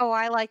 Oh,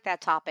 I like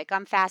that topic.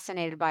 I'm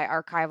fascinated by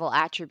archival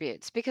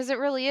attributes because it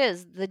really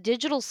is. The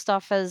digital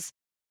stuff is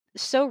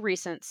so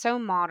recent, so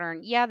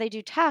modern. Yeah, they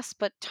do tests,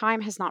 but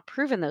time has not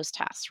proven those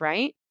tests,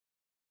 right?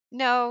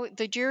 No,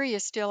 the jury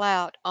is still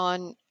out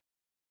on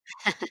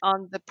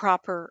the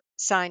proper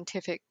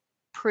scientific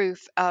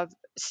proof of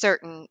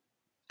certain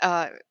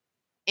uh,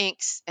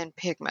 inks and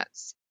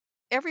pigments.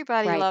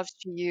 Everybody Right. loves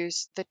to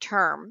use the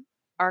term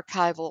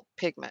archival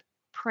pigment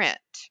print.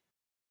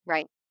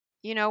 Right.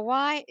 You know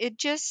why? It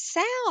just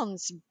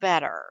sounds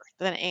better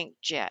than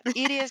inkjet.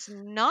 It is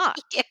not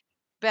Yeah.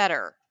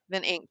 better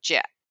than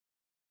inkjet.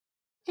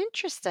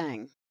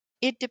 Interesting.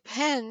 It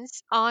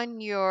depends on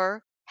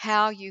your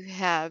how you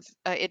have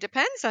it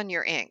depends on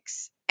your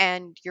inks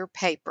and your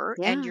paper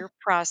and Yeah. your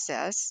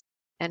process,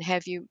 and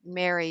have you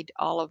married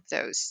all of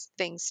those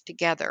things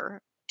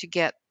together to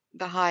get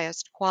the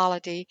highest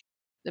quality,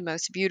 the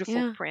most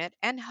beautiful Yeah. print,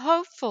 and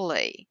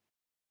hopefully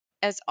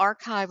as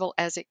archival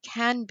as it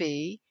can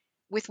be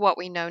with what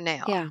we know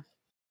now. Yeah.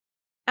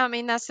 I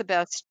mean, that's the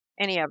best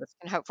any of us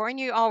can hope for, and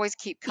you always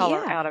keep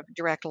color Yeah. out of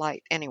direct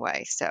light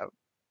anyway, so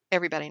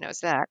everybody knows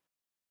that.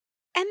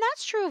 And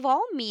that's true of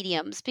all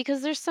mediums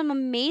because there's some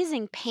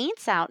amazing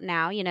paints out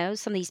now,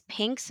 some of these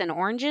pinks and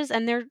oranges,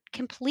 and they're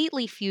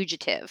completely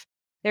fugitive.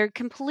 They're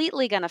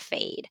completely going to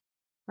fade,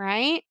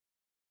 right?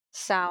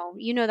 So,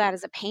 you know that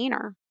as a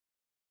painter.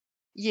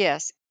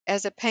 Yes,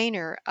 as a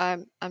painter,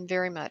 I'm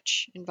very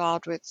much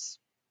involved with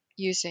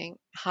using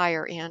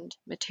higher end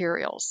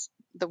materials,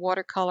 the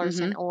watercolors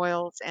and Mhm.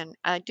 oils, and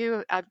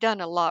I've done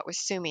a lot with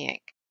sumi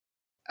ink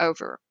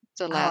over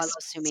the Oh, I last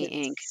love Sumi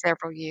ink.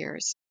 several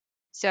years.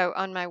 So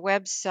on my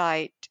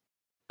website,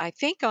 I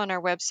think on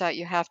our website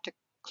you have to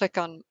click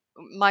on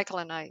Michael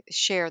and I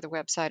share the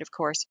website, of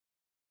course.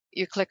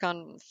 You click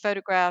on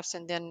photographs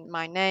and then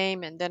my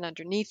name, and then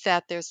underneath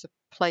that, there's a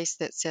place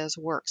that says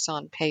works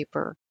on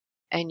paper,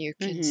 and you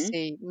can Mhm.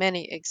 see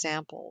many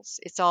examples.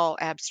 It's all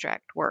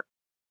abstract work,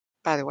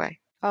 by the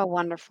way. Oh,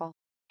 wonderful.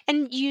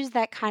 And use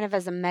that kind of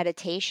as a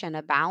meditation,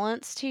 a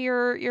balance to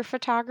your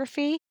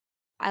photography.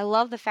 I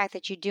love the fact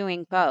that you're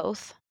doing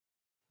both.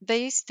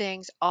 These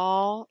things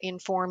all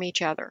inform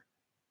each other,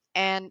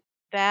 and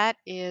that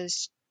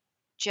is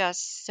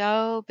just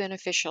so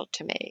beneficial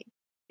to me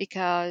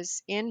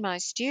because in my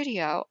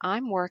studio,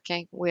 I'm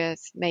working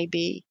with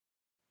maybe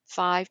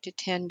 5 to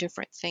 10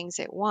 different things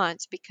at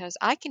once because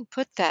I can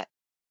put that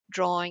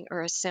drawing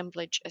or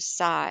assemblage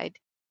aside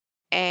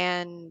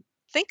and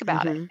think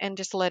about it Mhm. and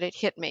just let it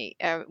hit me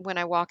when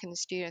I walk in the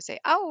studio and say,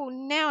 "Oh,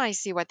 now I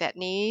see what that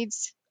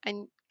needs."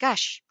 And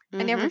gosh,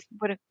 I never Mhm.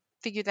 would have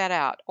figured that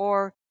out.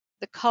 Or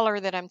the color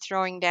that I'm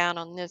throwing down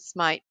on this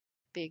might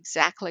be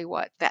exactly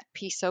what that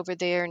piece over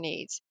there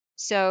needs.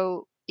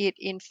 So it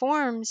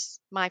informs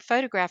my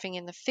photographing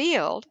in the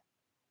field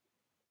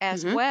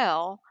as Mhm.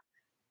 well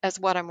as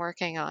what I'm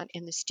working on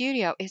in the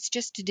studio. It's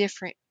just a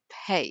different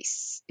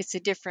pace. It's a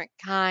different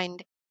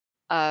kind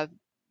of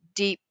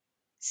deep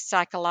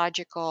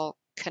psychological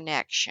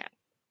connection,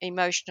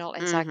 emotional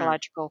and Mhm.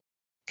 psychological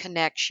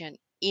connection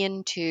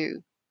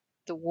into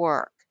the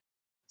work.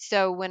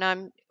 So when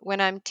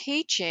I'm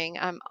teaching,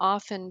 I'm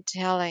often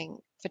telling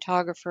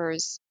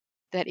photographers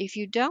that if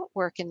you don't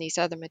work in these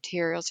other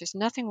materials, there's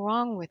nothing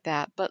wrong with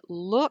that, but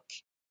look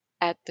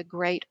at the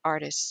great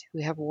artists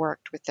who have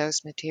worked with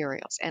those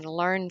materials and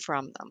learn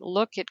from them.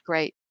 Look at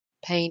great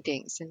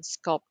paintings and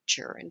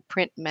sculpture and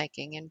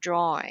printmaking and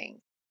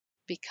drawing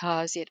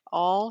because it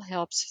all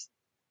helps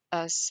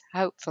us,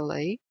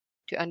 hopefully,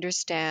 to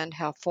understand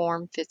how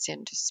form fits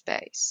into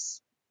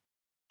space.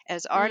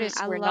 As Mm, artists,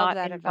 I we're love not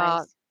that involved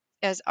advice.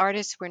 as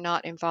artists, we're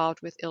not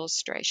involved with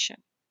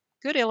illustration.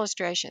 Good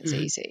illustration's Mhm.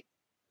 easy,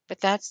 but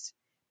that's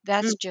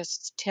Mm,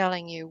 just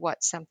telling you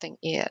what something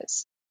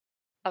is.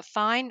 A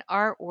fine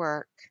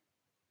artwork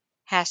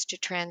has to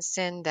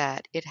transcend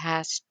that. It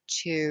has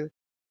to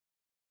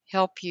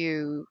help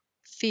you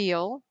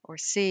feel or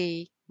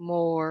see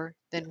more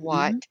than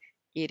what mhm.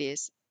 it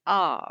is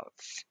of.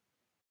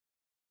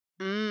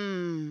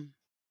 Mm,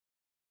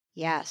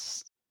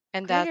 yes.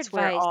 And Great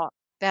advice.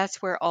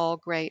 that's where all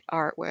great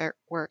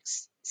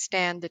works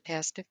stand the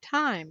test of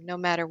time, no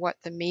matter what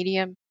the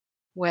medium,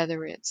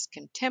 whether it's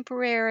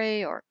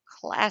contemporary or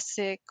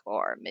classic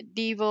or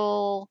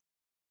medieval.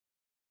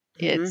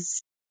 Mhm.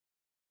 It's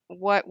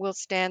what will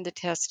stand the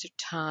test of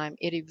time.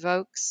 It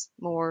evokes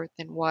more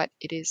than what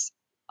it is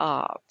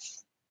of.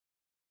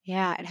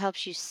 Yeah, it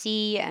helps you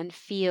see and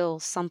feel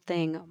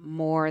something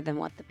more than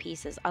what the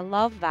piece is. I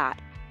love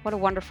that. What a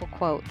wonderful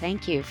quote.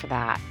 Thank you for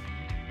that.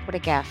 What a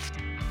gift.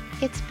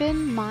 It's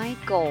been my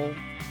goal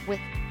with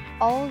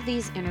all of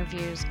these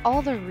interviews,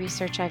 all the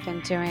research I've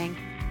been doing,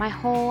 my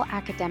whole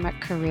academic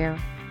career,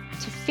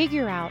 to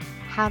figure out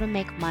how to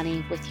make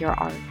money with your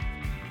art.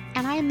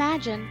 And I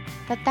imagine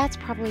that that's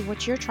probably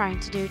what you're trying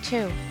to do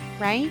too,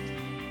 right?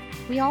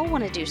 We all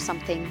want to do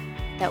something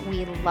that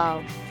we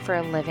love for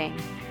a living.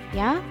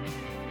 Yeah?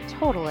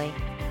 Totally.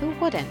 Who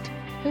wouldn't?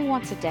 Who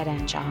wants a dead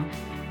end job?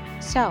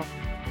 So,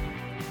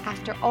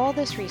 after all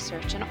this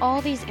research and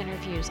all these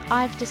interviews,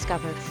 I've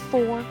discovered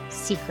four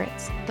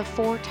secrets, the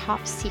four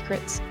top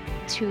secrets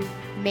to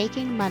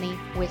making money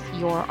with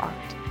your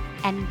art.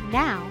 And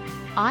now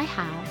I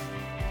have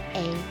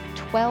a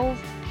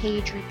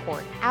 12-page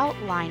report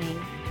outlining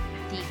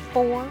the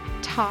four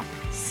top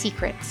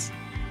secrets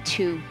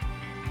to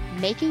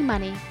making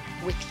money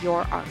with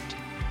your art.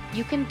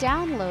 You can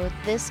download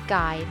this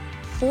guide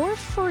for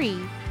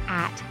free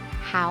at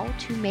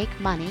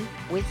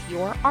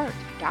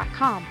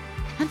howtomakemoneywithyourart.com.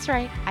 That's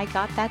right, I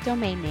got that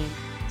domain name.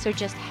 So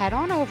just head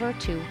on over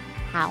to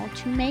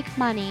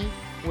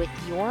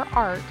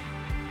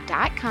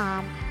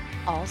howtomakemoneywithyourart.com,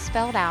 all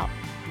spelled out,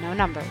 no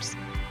numbers,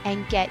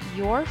 and get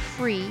your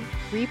free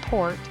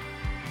report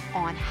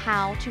on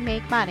how to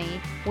make money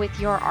with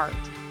your art.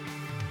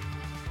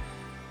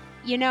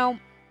 You know,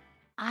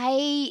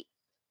 I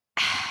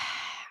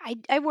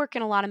I work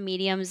in a lot of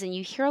mediums, and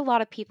you hear a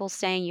lot of people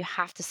saying you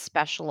have to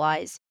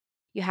specialize.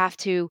 You have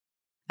to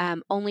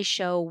only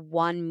show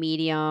one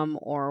medium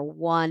or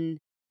one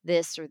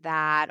this or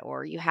that,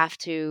 or you have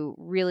to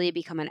really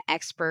become an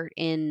expert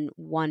in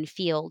one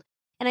field.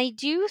 And I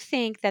do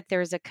think that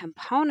there's a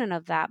component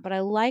of that, but I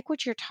like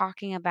what you're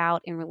talking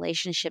about in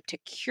relationship to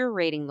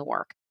curating the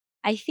work.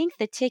 I think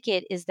the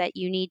ticket is that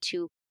you need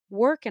to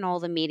work in all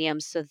the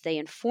mediums so that they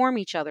inform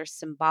each other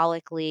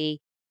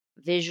symbolically,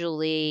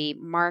 visually,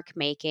 mark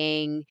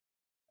making,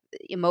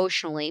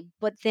 emotionally.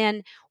 But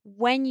then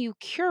when you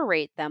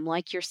curate them,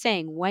 like you're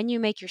saying, when you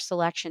make your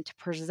selection to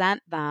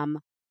present them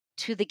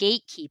to the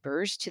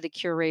gatekeepers, to the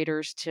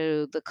curators,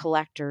 to the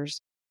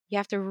collectors, you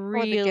have to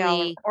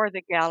really, Or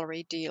the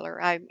gallery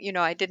dealer. I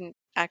didn't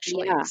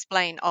actually yeah.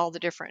 explain all the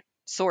different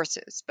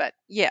sources, but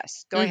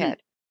yes, go hmm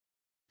ahead.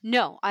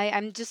 No,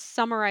 I'm just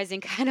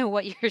summarizing kind of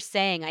what you're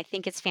saying. I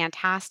think it's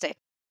fantastic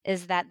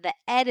is that the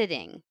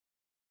editing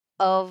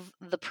of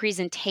the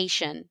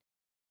presentation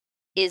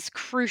is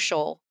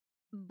crucial,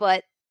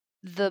 but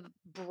the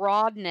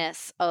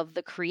broadness of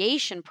the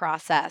creation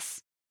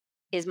process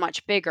is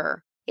much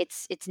bigger.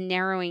 It's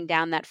narrowing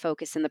down that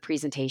focus in the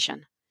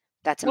presentation.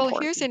 That's Well,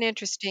 here's important. an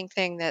interesting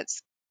thing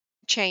that's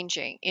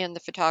changing in the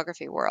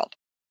photography world.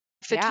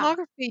 Yeah.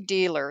 Photography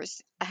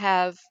dealers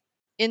have,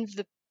 in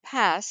the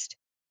past,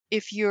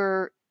 if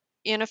you're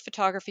in a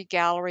photography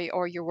gallery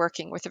or you're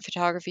working with a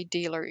photography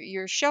dealer,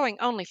 you're showing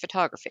only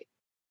photography.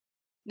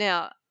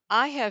 Now,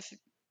 I have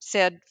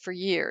said for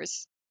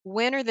years,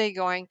 when are they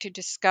going to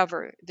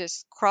discover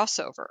this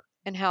crossover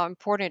and how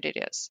important it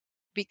is?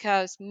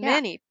 Because Yeah.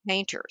 many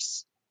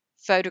painters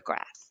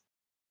photograph.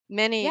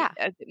 Yeah.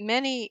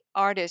 Many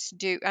artists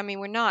do. I mean,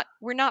 we're not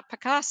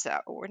Picasso.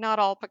 We're not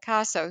all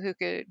Picasso who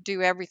could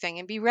do everything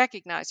and be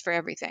recognized for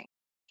everything.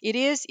 It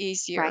is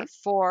easier Right.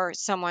 for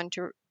someone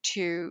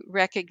to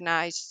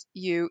recognize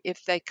you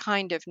if they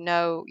kind of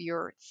know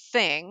your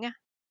thing,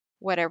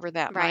 whatever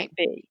that Right. might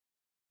be.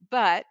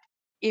 But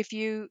if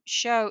you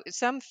show,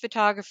 some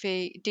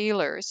photography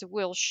dealers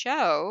will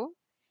show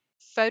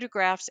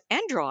photographs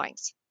and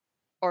drawings,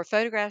 or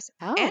photographs and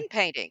Oh.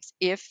 paintings,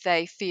 if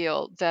they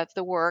feel that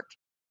the work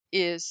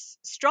is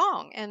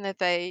strong and that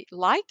they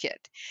like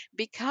it,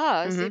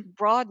 because Mhm. it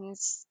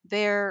broadens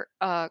their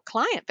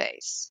client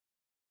base.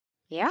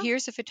 Yeah.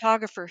 Here's a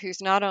photographer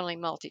who's not only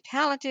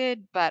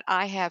multi-talented, but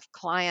I have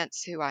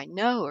clients who I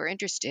know are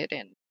interested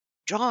in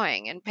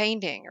drawing and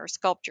painting or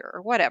sculpture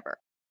or whatever.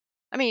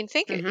 I mean,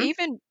 Mhm.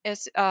 even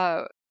as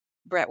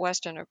Brett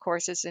Weston, of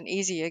course, is an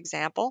easy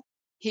example.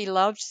 He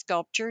loved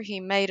sculpture. He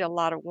made a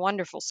lot of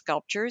wonderful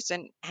sculptures,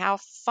 and how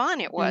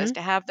fun it was Mhm.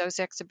 to have those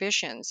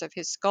exhibitions of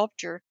his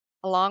sculpture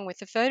along with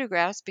the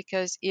photographs,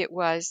 because it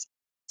was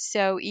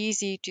so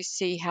easy to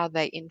see how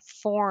they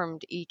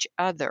informed each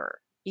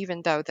other,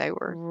 even though they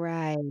were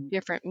Right.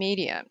 different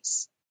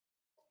mediums.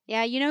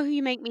 Yeah, you know who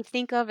you make me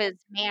think of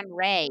is Man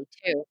Ray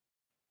too.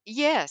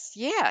 Yes,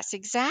 yes,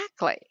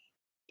 exactly.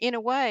 In a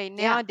way,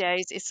 Yeah.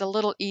 nowadays it's a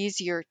little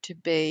easier to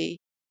be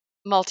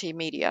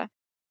multimedia,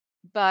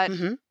 but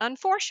Mhm.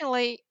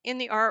 unfortunately, in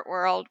the art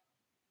world,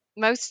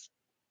 most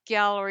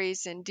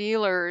galleries and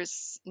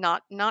dealers,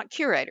 not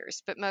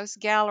curators, but most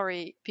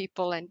gallery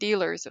people and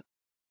dealers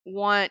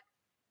want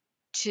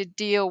to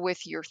deal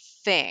with your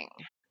thing,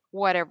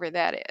 whatever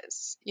that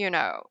is.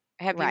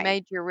 Have you Right.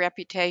 made your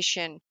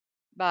reputation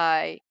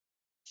by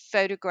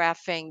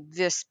photographing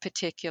this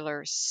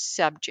particular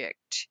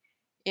subject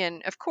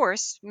in, of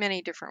course,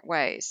 many different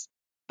ways,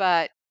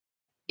 but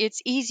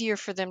it's easier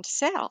for them to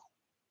sell.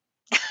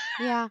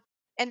 Yeah.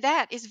 And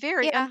that is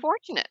very Yeah.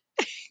 unfortunate.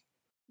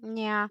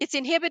 Yeah. It's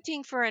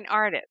inhibiting for an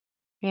artist.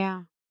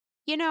 Yeah.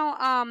 You know,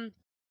 I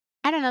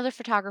had another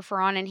photographer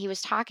on and he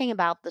was talking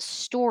about the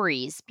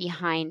stories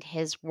behind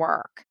his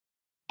work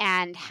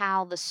and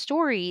how the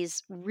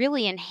stories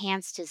really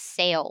enhanced his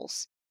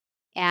sales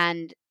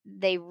and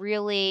they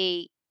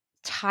really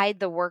tied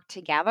the work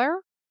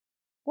together.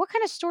 What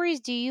kind of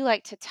stories do you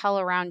like to tell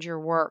around your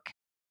work?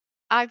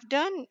 I've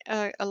done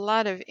a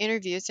lot of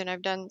interviews and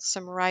I've done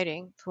some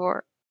writing for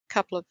a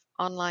couple of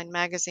online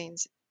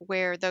magazines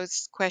where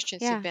those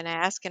questions have Yeah. been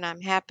asked, and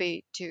I'm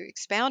happy to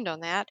expound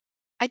on that.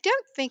 I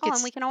don't think Oh,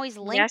 and we it's can always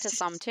link to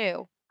some necess-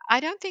 too. I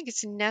don't think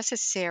it's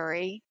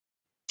necessary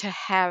to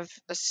have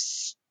a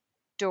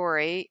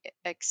story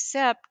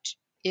except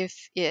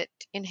if it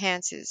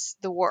enhances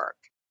the work.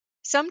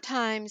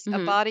 Sometimes a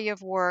Mhm. body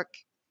of work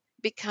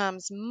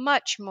becomes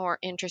much more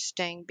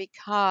interesting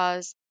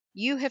because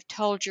you have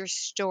told your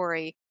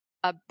story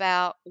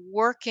about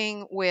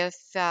working with,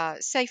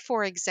 say,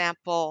 for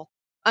example,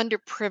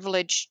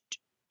 underprivileged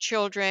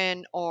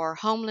children or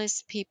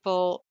homeless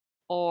people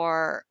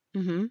or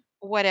Mhm.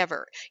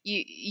 whatever.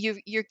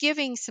 You're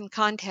giving some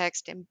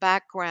context and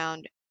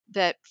background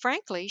that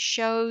frankly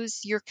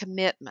shows your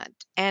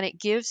commitment, and it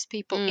gives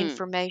people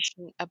Mm.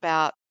 information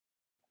about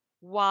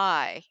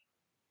why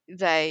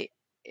they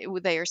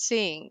they are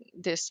seeing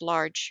this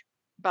large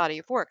body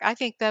of work. I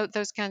think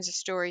those kinds of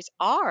stories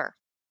are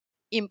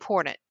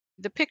important.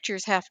 The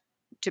pictures have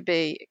to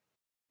be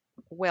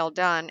well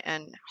done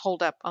and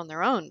hold up on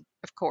their own,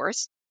 of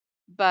course,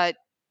 but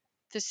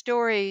the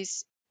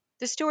stories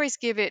the stories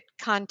give it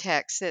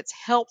context that's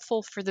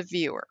helpful for the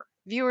viewer.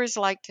 Viewers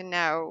like to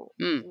know,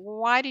 Mm.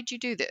 why did you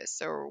do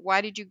this, or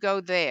why did you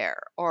go there,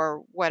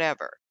 or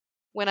whatever.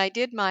 When I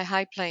did my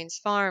High Plains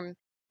Farm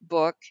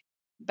book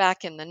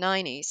back in the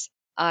 90s,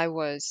 I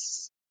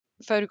was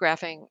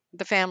photographing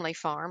the family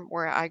farm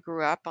where I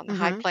grew up on the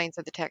high Mhm. plains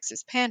of the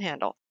Texas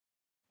Panhandle,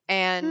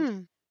 and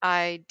Hmm.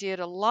 I did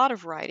a lot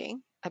of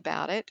writing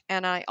about it.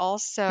 And I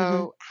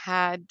Mhm. also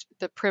had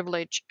the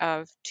privilege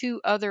of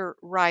two other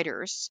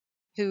writers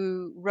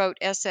who wrote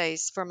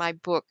essays for my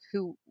book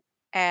who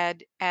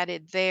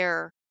added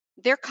their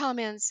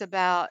comments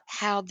about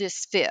how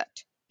this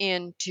fit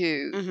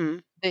into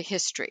Mhm. the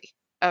history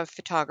of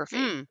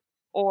photography Mm.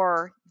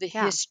 or the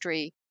Yeah.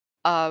 history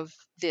of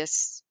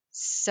this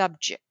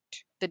subject,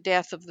 the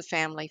death of the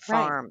family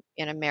Right. farm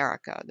in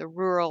America, the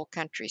rural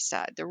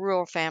countryside, the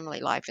rural family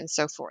life, and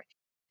so forth.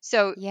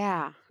 So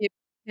Yeah. it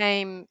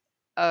became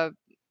a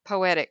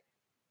poetic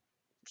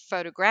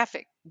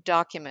photographic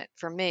document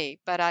for me,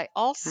 but I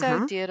also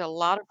Uh-huh. did a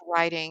lot of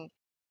writing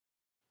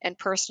and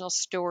personal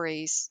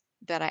stories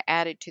that I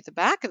added to the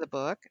back of the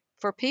book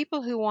for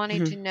people who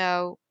wanted Mhm. to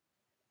know,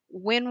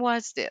 when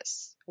was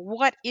this?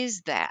 What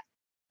is that?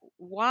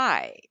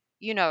 Why?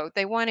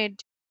 They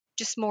wanted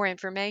just more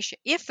information.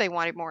 If they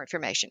wanted more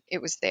information,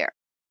 it was there.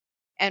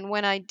 And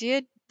when I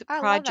did the I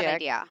love that project,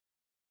 idea.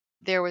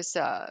 there was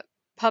a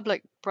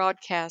public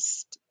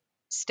broadcast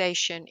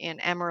station in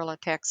Amarillo,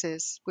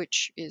 Texas,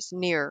 which is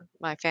near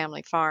my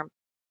family farm.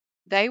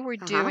 They were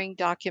Uh-huh. doing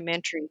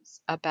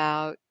documentaries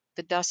about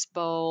the Dust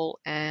Bowl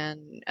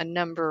and a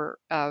number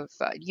of,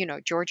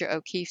 Georgia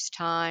O'Keeffe's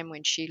time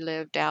when she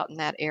lived out in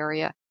that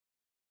area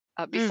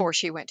Mm. before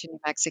she went to New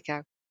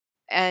Mexico.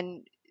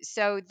 And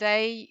so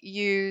they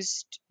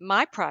used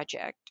my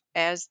project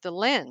as the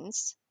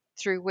lens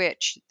through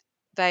which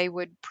they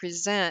would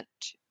present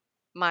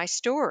my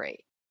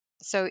story.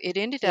 So it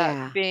ended up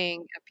Yeah.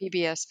 being a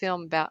PBS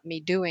film about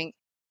me doing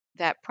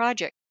that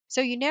project.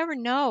 So you never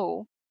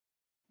know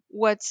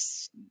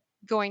what's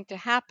going to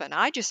happen.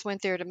 I just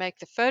went there to make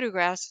the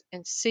photographs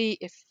and see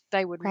if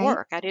they would Right?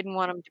 work. I didn't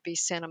want them to be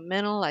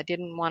sentimental. I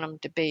didn't want them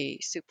to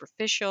be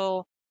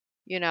superficial.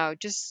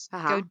 Just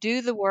go Uh-huh.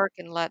 do the work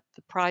and let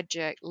the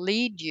project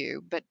lead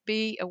you, but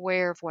be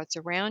aware of what's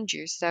around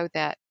you so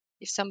that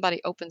if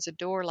somebody opens a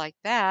door like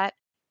that,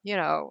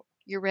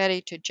 you're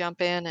ready to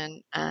jump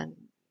in and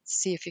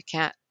see if you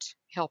can't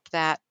help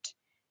that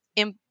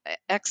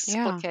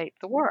Yeah. explicate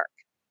the work,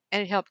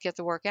 and it helped get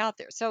the work out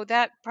there. So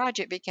that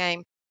project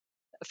became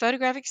a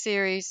photographic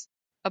series,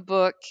 a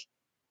book,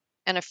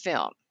 and a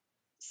film.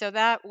 So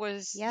that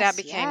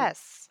Yes, became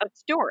yes. a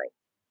story.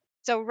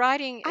 So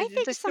writing I the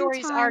think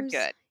stories are sometimes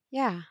good.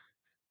 Yeah.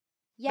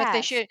 But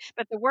they Yes. should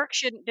but the work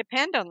shouldn't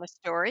depend on the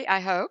story,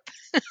 I hope.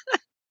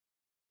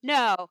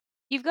 No,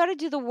 you've gotta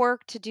do the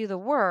work to do the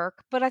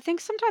work, but I think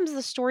sometimes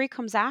the story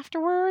comes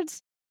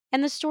afterwards,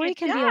 and the story It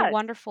can be a does.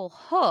 wonderful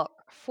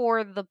hook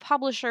for the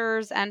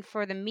publishers and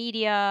for the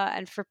media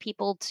and for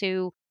people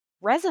to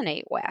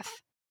resonate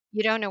with.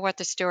 You don't know what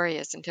the story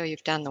is until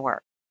you've done the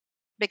work.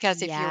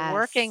 Because if you're Yes.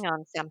 working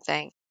on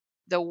something,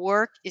 the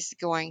work is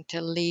going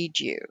to lead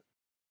you.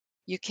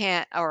 You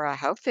can't, or I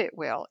hope it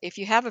will. If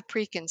you have a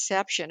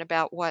preconception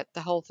about what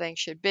the whole thing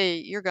should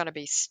be, you're going to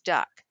be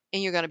stuck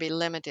and you're going to be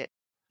limited.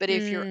 But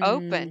if you're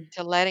open Mm.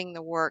 to letting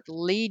the work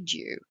lead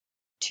you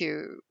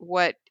to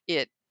what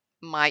it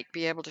might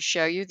be able to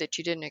show you that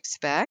you didn't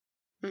expect,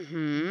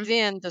 Mhm.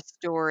 then the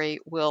story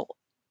will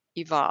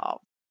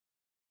evolve.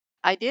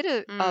 I did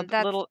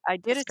I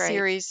did That's a great.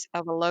 series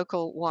of a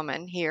local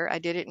woman here. I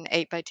did it in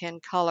 8 by 10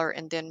 color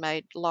and then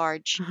made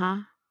large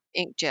Uh-huh.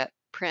 inkjet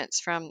prints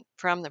from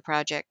the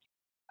project.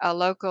 A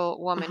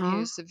local woman Uh-huh.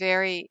 who's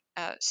very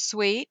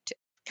sweet,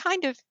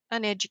 kind of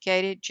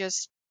uneducated,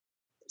 just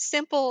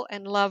simple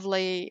and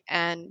lovely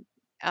and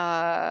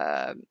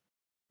uh,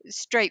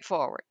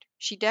 straightforward.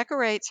 She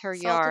decorates her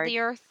Salt of yard, the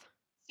earth.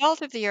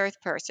 salt of the earth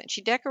person.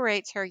 She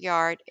decorates her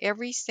yard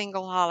every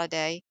single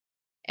holiday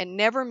and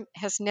never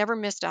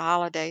missed a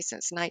holiday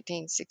since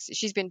 1960.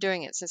 She's been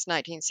doing it since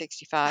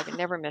 1965 and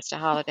never missed a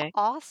holiday.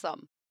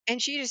 Awesome.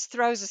 And she just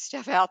throws the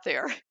stuff out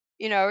there.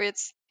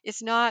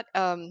 It's not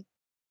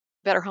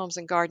Better Homes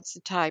and Gardens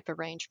type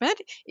arrangement.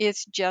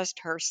 It's just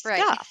her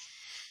Right. stuff.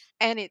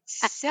 And it's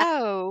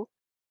so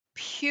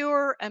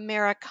pure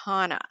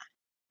Americana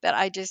that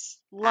I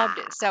just loved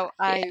it. Ah, So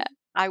I yeah.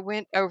 I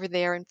went over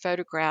there and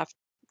photographed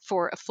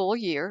for a full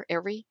year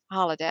every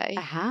holiday,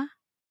 Uh-huh.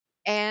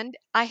 and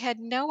I had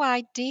no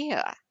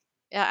idea.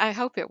 I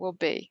hope it will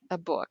be a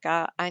book.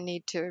 I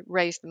need to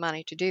raise the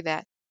money to do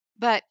that.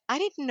 But I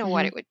didn't know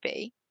what Mhm. it would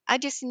be. I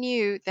just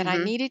knew that I Mhm.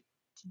 needed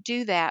to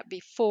do that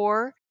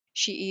before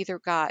she either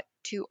got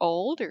too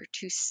old or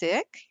too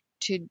sick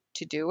to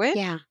do it.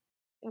 Yeah.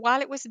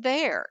 While it was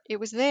there, it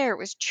was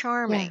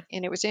Yeah. charming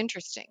and it was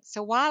interesting.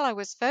 So while I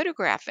was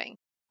photographing,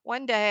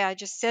 one day I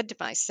just said to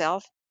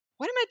myself,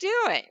 "What am I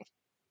doing?"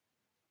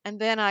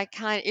 And then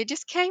it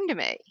just came to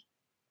me.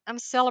 I'm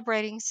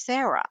celebrating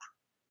Sarah.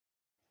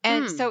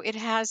 And so Hmm. it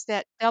has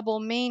that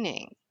double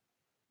meaning,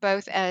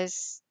 both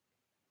as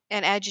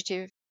an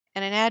adjective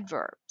and an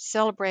adverb.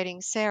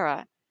 Celebrating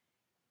Sarah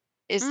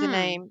is the Mm.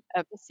 name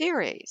of the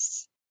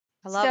series.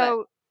 I love it.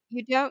 So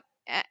you don't,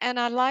 and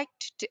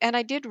and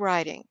I did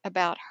writing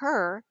about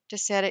her to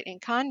set it in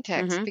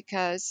context Mhm.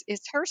 because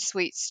it's her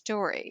sweet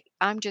story.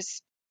 I'm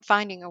just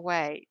finding a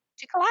way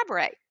to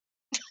collaborate.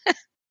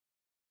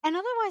 And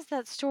otherwise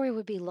that story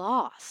would be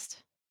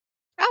lost.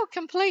 Oh,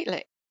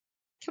 completely.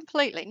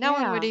 Completely.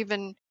 Yeah.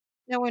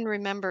 No one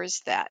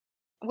remembers that.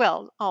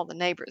 Well, all the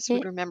neighbors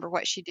would It remember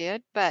what she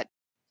did, but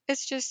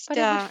it's just but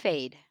it would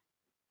fade.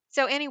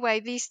 so anyway,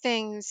 these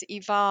things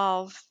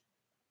evolve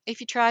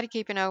if you try to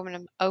keep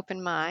an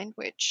open mind,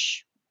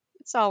 which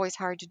it's always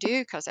hard to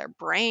do because our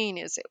brain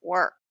is at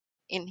work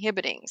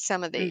inhibiting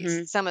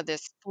Mhm. some of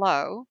this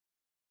flow.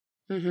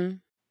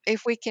 Mhm.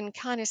 If we can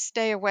kind of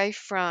stay away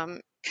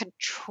from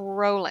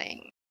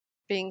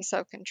being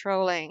so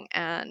controlling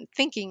and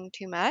thinking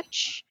too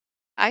much,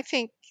 I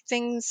think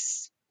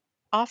things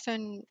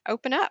often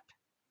open up.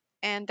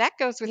 And that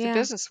goes with the Yeah.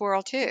 business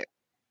world too.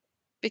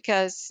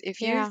 Because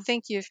if you Yeah.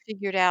 think you've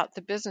figured out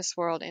the business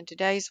world in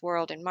today's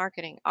world in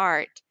marketing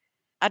art,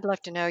 I'd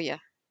love to know you.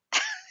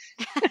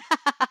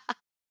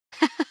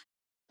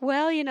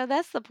 Well,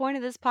 that's the point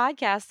of this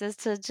podcast is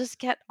to just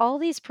get all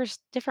these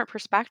different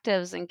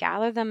perspectives and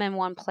gather them in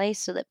one place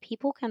so that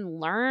people can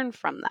learn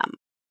from them.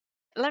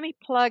 Let me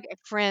plug a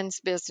friend's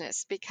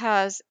business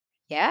because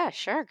Yeah,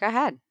 sure. Go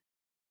ahead.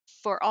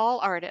 for all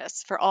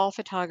artists, for all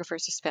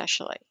photographers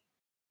especially,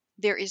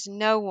 there is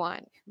no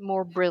one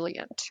more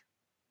brilliant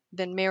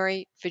than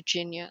Mary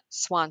Virginia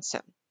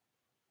Swanson,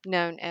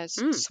 known as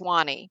Mm.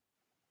 Swanee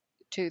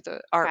to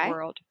the art Okay.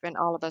 world and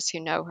all of us who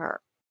know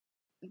her.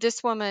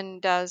 This woman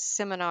does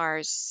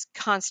seminars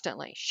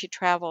constantly. She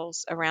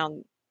travels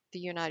around the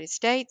United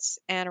States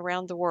and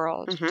around the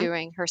world Mhm.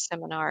 doing her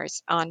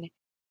seminars on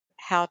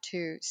how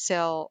to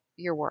sell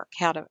your work,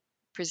 how to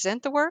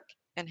present the work,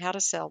 and how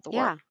to sell the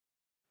work. Yeah.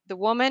 The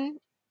woman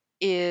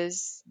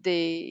is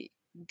the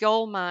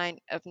gold mine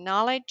of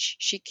knowledge.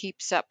 She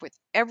keeps up with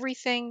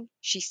everything.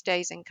 She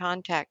stays in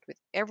contact with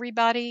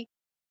everybody.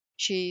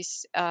 She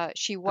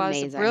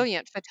was a Amazing.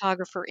 brilliant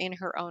photographer in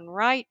her own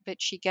right,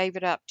 but she gave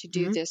it up to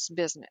do Mhm. this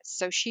business.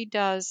 So she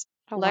does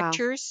Oh,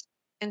 wow. lectures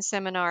and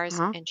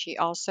seminars, Uh-huh. and she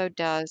also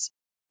does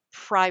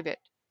private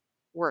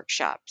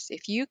workshops.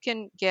 If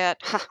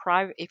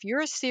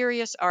you're a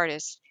serious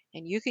artist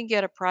and you can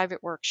get a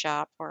private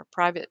workshop or a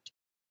private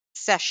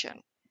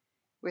session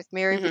with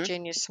Mary Mhm.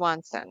 Virginia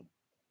Swanson,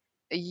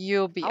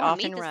 you'll I be wanna off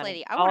meet and this running.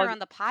 lady. I want her on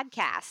the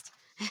podcast.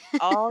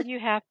 All you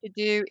have to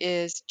do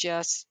is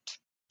just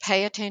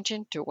pay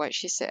attention to what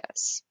she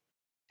says.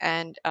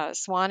 And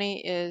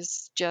Swanee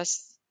is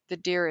just the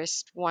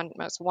dearest,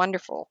 most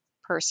wonderful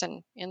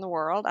person in the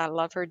world. I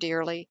love her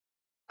dearly.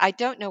 I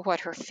don't know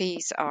what her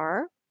fees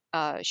are.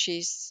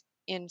 She's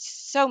in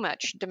so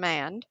much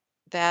demand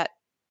that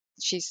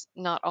she's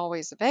not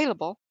always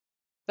available.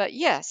 But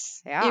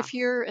yes, Yeah. if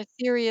you're a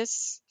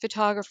serious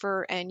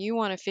photographer and you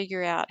want to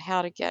figure out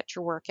how to get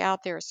your work out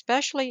there,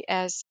 especially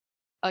as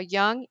a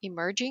young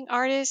emerging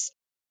artist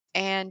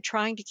and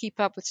trying to keep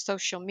up with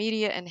social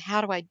media and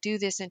how do I do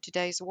this in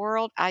today's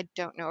world, I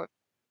don't know of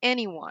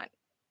anyone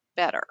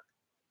better.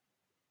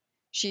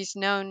 She's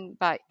known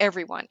by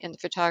everyone in the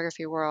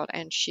photography world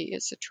and she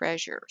is a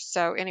treasure.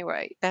 So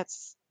anyway,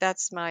 that's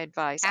my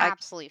advice.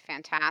 Absolutely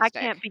I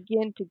can't fantastic.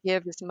 begin to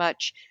give as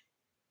much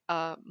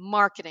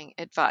marketing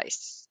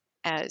advice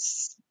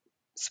as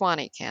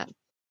Swanee can.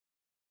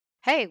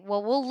 Hey,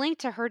 well, we'll link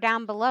to her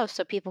down below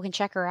so people can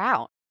check her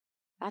out.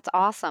 That's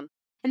awesome.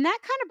 And that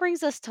kind of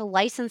brings us to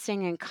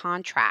licensing and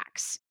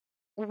contracts.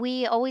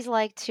 We always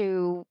like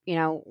to,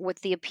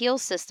 with the appeal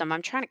system,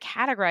 I'm trying to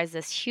categorize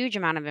this huge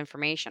amount of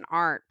information: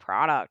 art,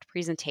 product,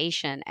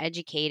 presentation,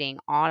 educating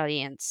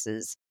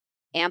audiences,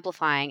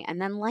 amplifying,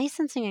 and then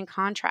licensing and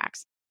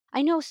contracts.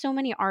 I know so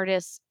many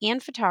artists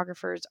and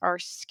photographers are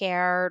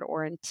scared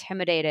or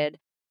intimidated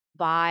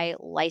by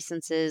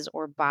licenses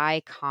or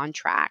by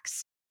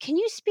contracts. Can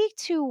you speak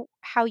to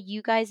how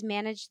you guys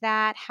manage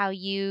that?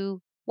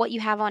 What you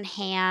have on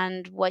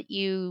hand, what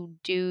you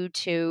do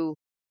to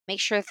make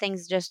sure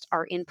things just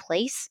are in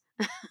place?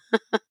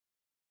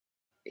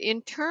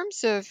 In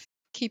terms of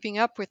keeping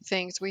up with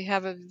things, we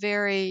have a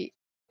very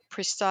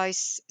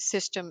precise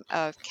system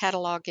of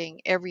cataloging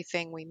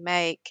everything we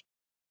make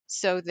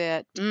so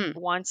that Mm.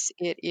 once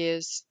it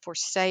is for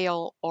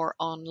sale or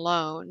on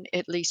loan,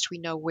 at least we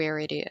know where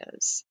it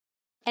is.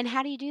 And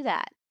how do you do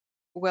that?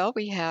 Well,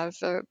 we have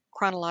a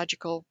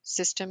chronological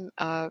system.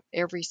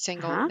 Every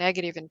single Uh-huh.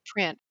 negative in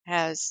print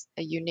has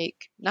a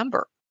unique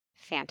number.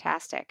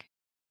 Fantastic.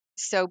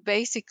 So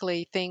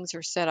basically, things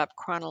are set up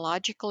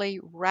chronologically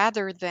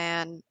rather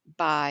than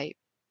by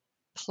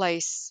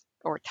place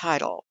or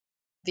title.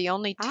 The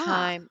only Ah.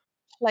 time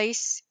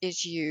place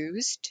is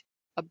used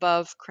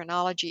above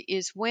chronology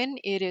is when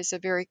it is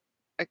a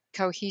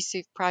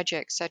cohesive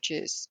project, such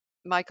as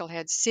Michael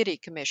had city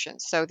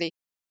commissions. So the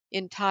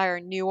entire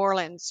New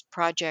Orleans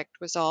project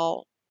was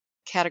all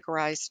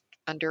categorized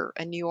under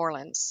a New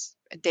Orleans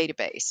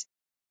database.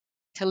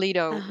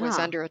 Toledo was Uh-huh.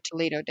 under a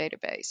Toledo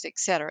database, et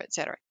cetera, et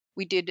cetera.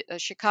 We did a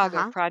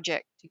Chicago Uh-huh.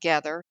 project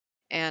together,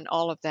 and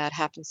all of that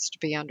happens to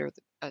be under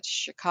a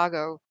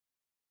Chicago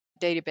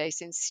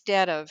database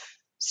instead of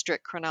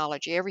strict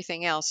chronology.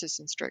 Everything else is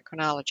in strict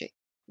chronology.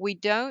 We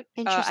don't. I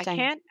Interesting.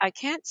 can't. I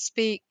can't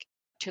speak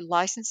to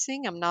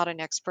licensing. I'm not an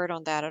expert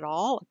on that at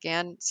all.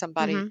 Again,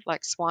 somebody Mhm.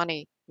 like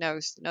Swanee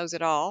knows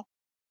it all.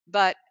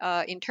 But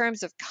in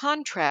terms of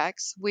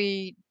contracts,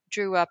 we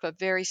drew up a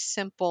very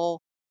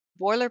simple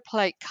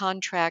boilerplate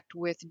contract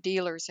with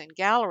dealers and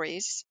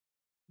galleries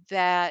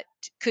that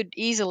could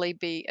easily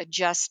be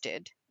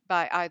adjusted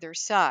by either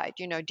side.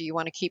 Do you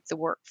want to keep the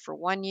work for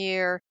 1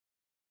 year?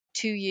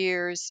 2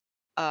 years,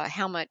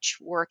 how much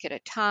work at a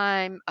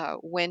time,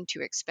 when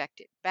to expect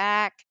it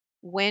back,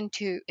 when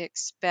to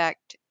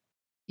expect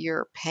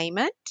your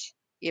payment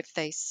if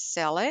they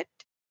sell it,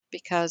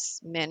 because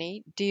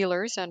many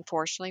dealers,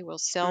 unfortunately, will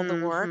sell the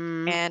work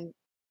Mhm. and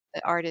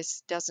the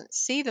artist doesn't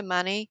see the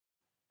money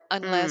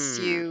unless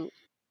Mm. you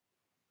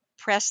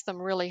press them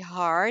really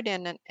hard,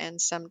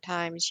 and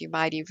sometimes you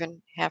might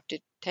even have to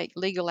take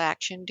legal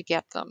action to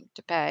get them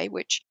to pay,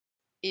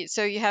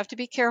 so you have to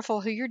be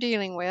careful who you're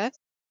dealing with.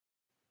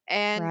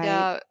 And Right.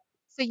 so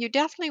you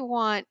definitely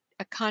want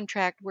a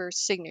contract where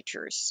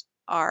signatures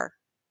are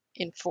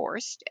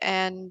enforced.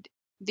 And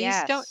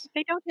these don't Yes.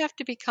 they don't have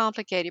to be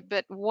complicated,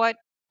 but what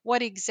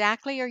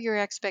exactly are your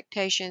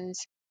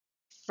expectations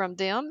from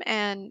them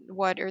and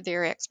what are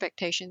their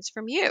expectations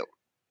from you?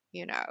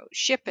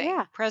 Shipping,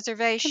 Yeah. Can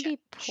preservation, be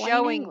plain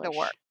showing the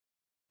work. English.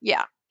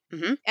 Yeah.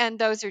 Mhm. And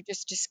those are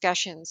just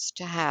discussions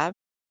to have.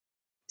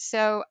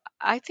 So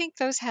I think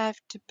those have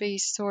to be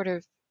sort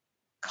of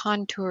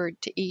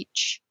contoured to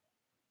each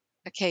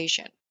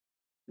occasion.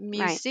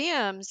 Right.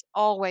 Museums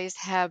always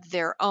have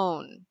their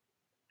own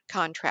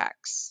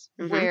contracts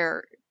Mhm.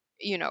 where,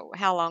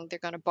 how long they're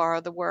going to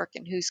borrow the work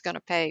and who's going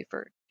to pay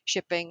for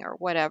shipping or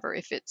whatever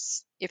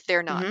if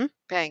they're not Mhm.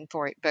 paying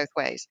for it both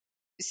ways.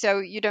 So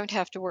you don't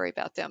have to worry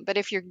about them. But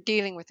if you're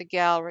dealing with a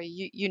gallery,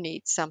 you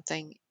need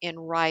something in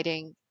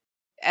writing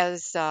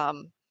as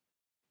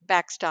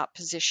backstop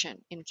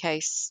position in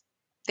case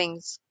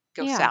things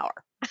go Yeah. sour.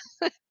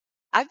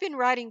 I've been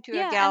writing to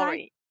a Yeah, and I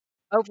gallery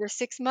over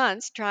 6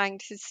 months trying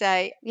to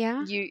say,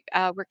 yeah.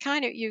 we're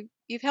kind of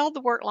you've held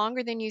the work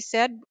longer than you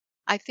said.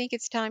 I think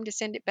it's time to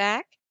send it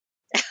back."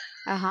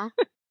 Uh-huh.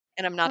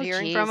 And I'm not Oh,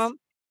 hearing from geez. them.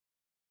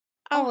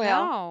 Oh, Oh,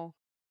 well. no.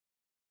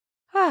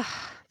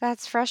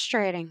 That's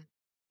frustrating.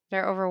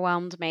 They're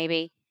overwhelmed,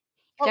 maybe.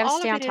 You Well, gotta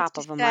all stay of on it is top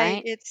to of them, say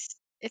right?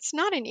 it's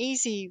not an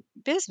easy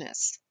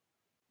business.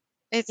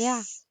 Yeah.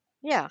 It's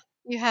yeah,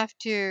 you have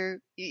to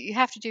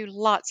do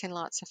lots and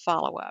lots of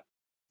follow-up.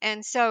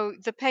 And so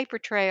the paper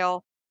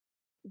trail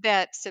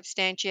that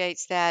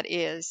substantiates that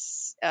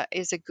is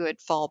a good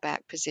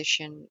fallback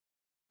position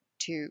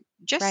to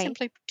just Right.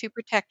 simply to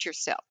protect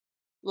yourself.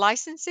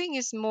 Licensing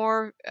is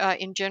more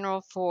in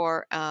general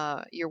for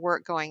your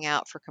work going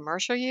out for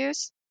commercial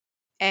use.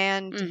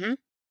 And Mhm.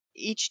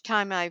 each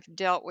time I've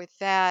dealt with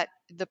that,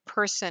 the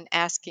person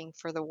asking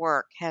for the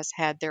work has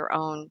had their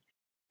own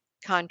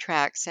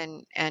contracts,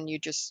 and you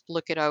just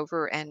look it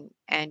over, and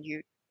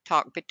you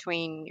talk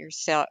between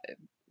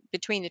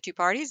the two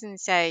parties and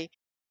say,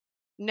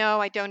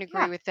 no, I don't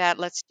agree Yeah. with that.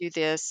 Let's do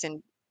this.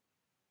 And,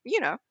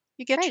 you know,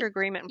 you get Right. your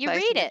agreement in You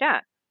place and read you're it.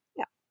 done.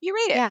 Yeah. You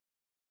read it. Yeah.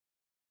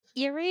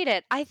 You read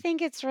it. I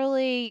think it's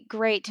really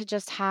great to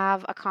just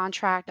have a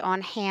contract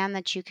on hand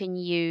that you can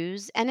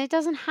use. And it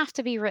doesn't have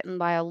to be written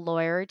by a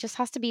lawyer, it just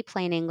has to be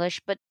plain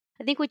English. But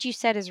I think what you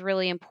said is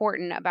really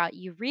important about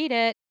you read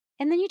it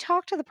and then you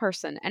talk to the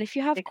person. And if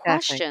you have Exactly.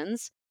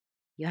 questions,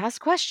 you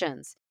ask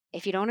questions.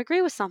 If you don't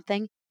agree with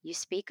something, you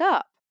speak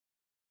up.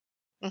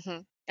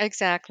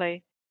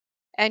 Exactly.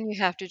 And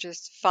you have to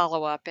just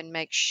follow up and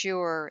make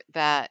sure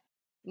that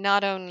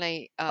not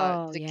only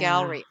Oh, the yeah.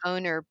 gallery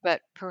owner,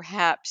 but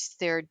perhaps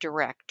their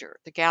director,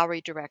 the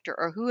gallery director,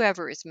 or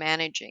whoever is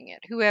managing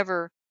it,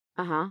 whoever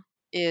Uh huh.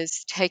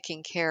 is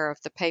taking care of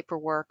the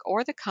paperwork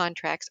or the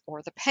contracts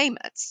or the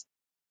payments.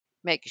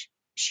 Make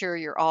sure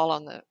you're all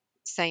on the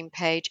same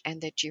page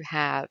and that you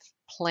have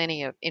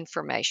plenty of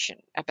information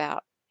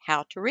about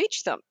how to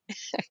reach them.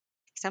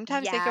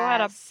 Sometimes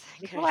Yes.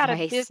 they Good go out of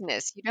advice.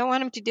 business. You don't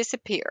want them to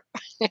disappear.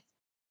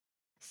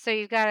 So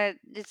you've got to,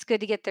 it's good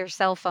to get their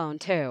cell phone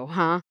too,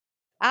 huh?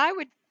 I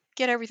would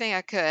get everything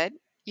I could.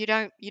 You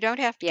don't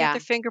have to get Yeah.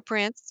 their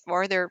fingerprints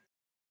or their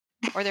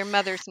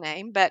mother's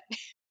name, but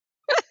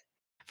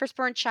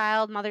Firstborn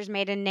child, mother's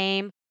maiden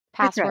name,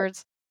 that's right.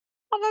 passwords.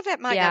 Although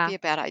that might not be Yeah. a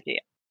bad idea.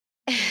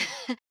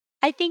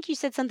 I think you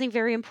said something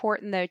very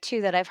important though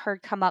too that I've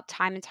heard come up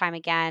time and time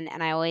again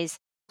and I always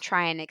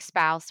try and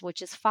espouse,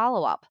 which is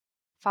follow up.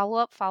 Follow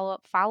up, follow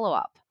up, follow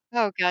up.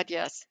 Oh God,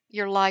 yes.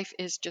 Your life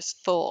is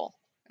just full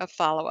of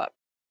follow-up.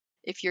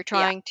 If you're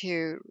Yeah. trying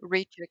to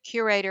reach a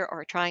curator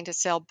or trying to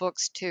sell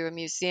books to a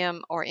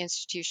museum or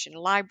institution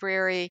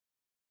library,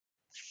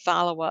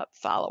 follow up,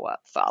 follow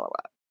up, follow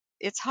up.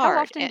 It's How hard.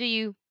 often do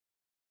you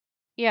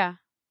Yeah.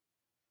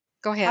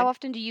 Go How ahead.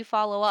 often do you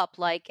follow up?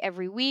 Like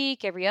every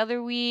week, every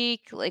other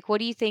week? Like what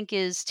do you think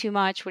is too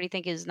much? What do you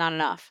think is not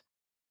enough?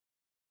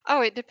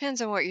 Oh, it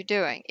depends on what you're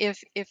doing.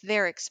 If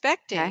they're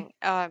Okay. expecting,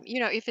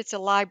 if it's a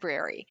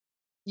library,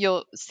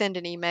 you'll send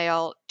an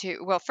email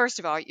to. Well, first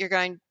of all, you're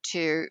going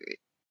to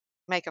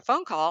make a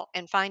phone call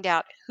and find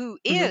out who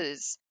Mhm.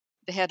 is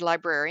the head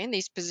librarian.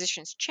 These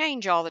positions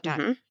change all the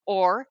time. Mhm.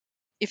 Or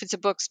if it's a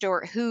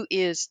bookstore, who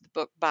is the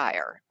book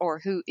buyer or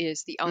who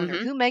is the owner?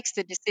 Mhm. Who makes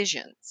the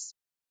decisions?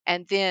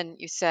 And then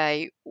you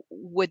say,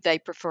 would they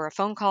prefer a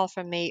phone call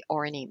from me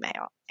or an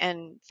email?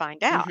 And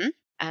find out. Mhm.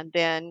 And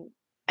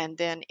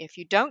then if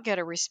you don't get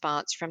a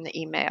response from the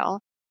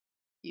email,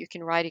 you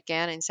can write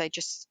again and say,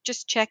 just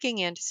checking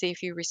in to see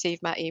if you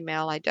received my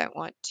email. I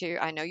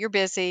know you're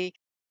busy,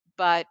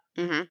 but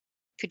Mhm.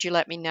 could you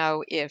let me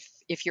know if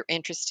you're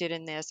interested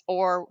in this,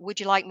 or would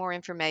you like more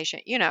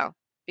information?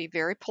 Be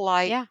very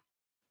polite. Yeah.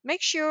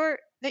 Make sure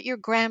that your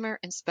grammar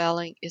and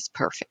spelling is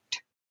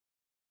perfect.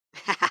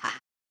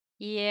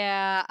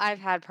 Yeah, I've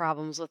had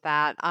problems with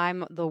that.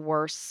 I'm the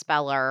worst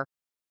speller.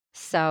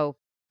 So,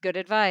 good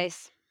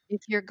advice.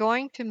 If you're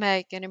going to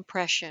make an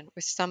impression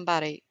with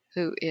somebody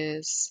who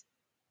is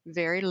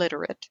very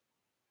literate,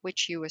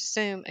 which you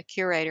assume a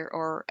curator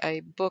or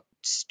a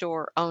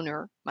bookstore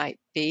owner might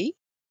be,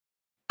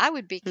 I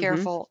would be Mhm.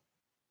 careful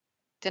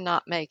to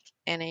not make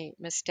any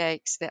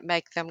mistakes that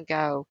make them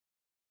go,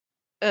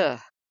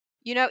 ugh.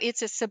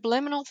 It's a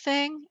subliminal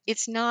thing.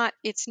 It's not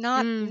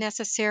Mm.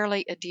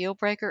 necessarily a deal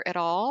breaker at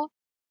all.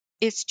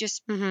 It's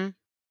just Mhm.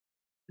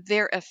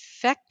 they're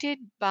affected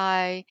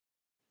by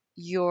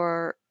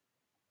your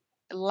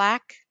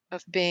lack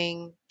of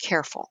being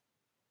careful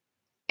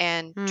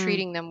and Mm.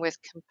 treating them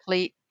with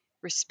complete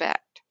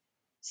respect.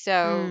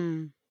 So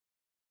Mm.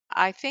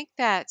 I think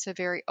that's a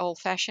very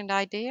old-fashioned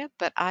idea,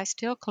 but I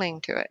still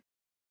cling to it.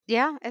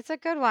 Yeah, it's a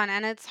good one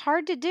and it's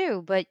hard to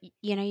do, but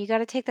you got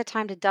to take the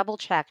time to double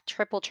check,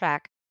 triple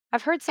check.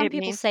 I've heard some It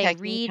people means say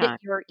taking the read time.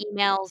 your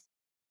emails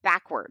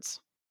backwards.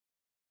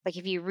 Like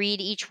if you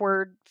read each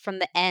word from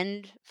the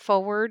end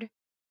forward.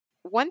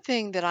 One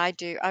thing that I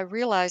do, I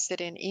realize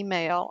that in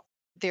email,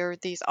 there are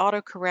these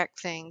autocorrect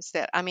things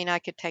that, I mean, I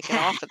could take it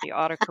off of the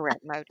autocorrect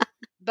mode,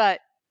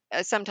 but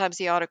sometimes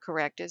the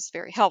autocorrect is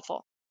very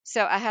helpful.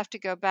 So I have to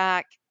go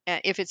back.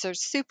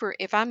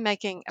 If I'm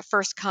making a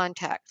first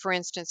contact, for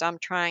instance, I'm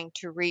trying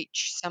to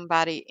reach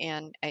somebody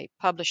in a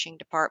publishing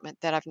department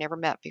that I've never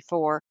met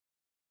before,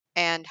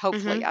 and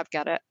hopefully Mhm. I've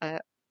got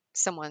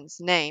someone's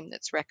name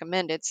that's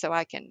recommended so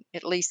I can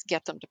at least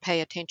get them to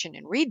pay attention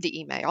and read the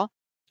email.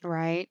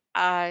 Right.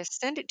 I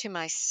send it to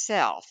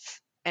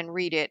myself and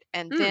read it,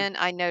 and Mm. then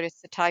I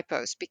notice the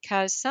typos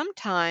because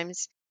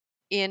sometimes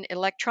in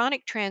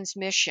electronic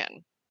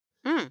transmission,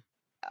 Mm.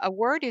 a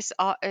word is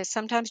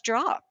sometimes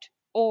dropped,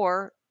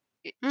 or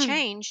it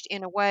Mm, changed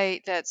in a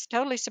way that's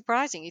totally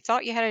surprising. You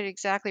thought you had it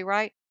exactly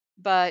right,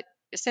 but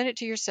send it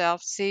to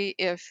yourself. See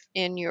if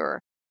in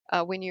your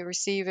when you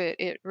receive it,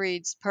 it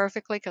reads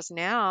perfectly. Because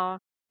now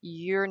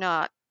you're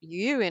not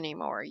you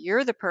anymore.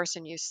 You're the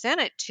person you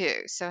sent it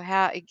to. So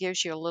how it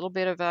gives you a little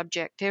bit of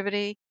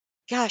objectivity.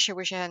 Gosh, I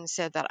wish I hadn't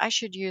said that. I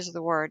should use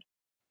the word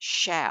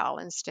shall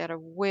instead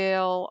of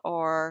will,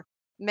 or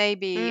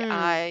maybe mm,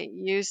 I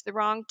used the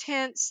wrong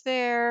tense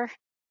there,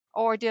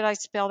 or did I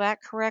spell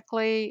that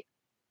correctly?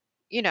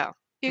 You know,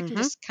 you can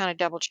mhm. just kind of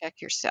double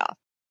check yourself.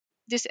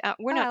 This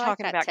we're Oh, I not like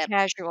talking that about tip.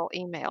 casual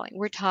emailing.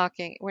 We're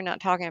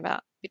not talking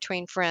about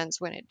between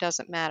friends when it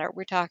doesn't matter.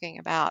 We're talking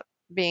about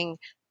being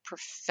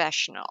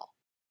professional.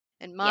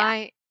 And Yeah.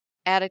 my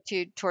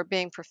attitude toward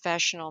being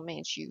professional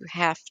means you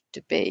have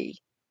to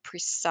be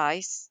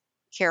precise,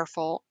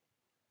 careful,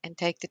 and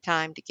take the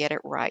time to get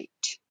it right.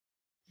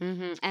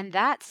 And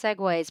that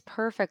segues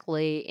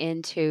perfectly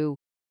into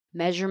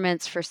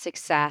measurements for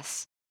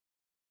success.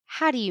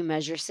 How do you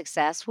measure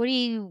success? What do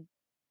you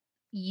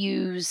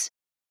use?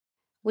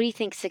 What do you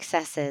think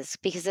success is?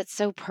 Because it's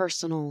so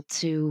personal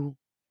to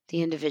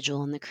the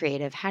individual and the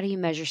creative. How do you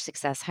measure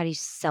success? How do you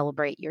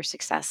celebrate your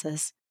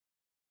successes?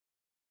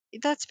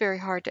 That's very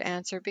hard to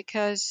answer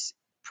because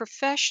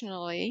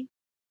professionally,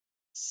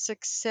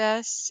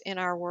 success in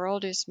our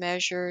world is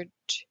measured,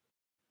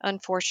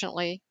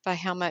 unfortunately, by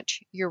how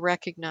much you're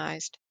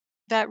recognized.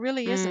 That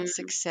really isn't Mm,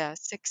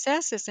 success.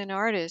 Success as an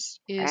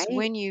artist is right?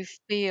 when you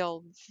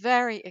feel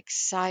very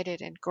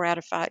excited and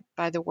gratified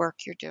by the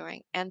work you're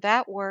doing. And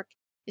that work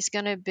is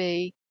going to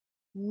be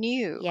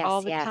new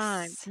all Yes, the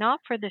time, yes. not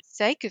for the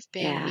sake of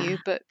being Yeah. new,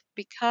 but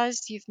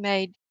because you've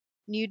made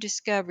new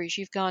discoveries.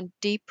 You've gone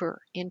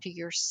deeper into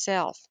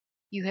yourself.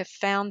 You have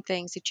found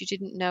things that you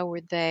didn't know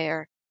were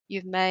there.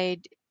 You've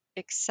made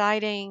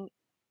exciting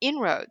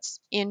inroads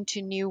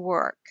into new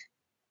work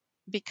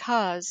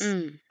because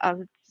Mm,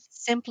 of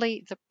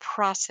simply the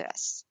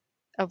process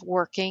of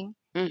working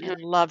mhm. and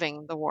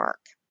loving the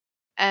work.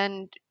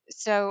 And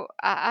so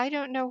I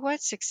don't know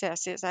what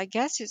success is. I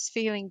guess it's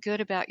feeling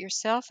good about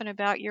yourself and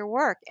about your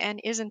work.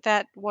 And isn't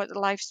that what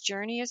life's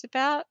journey is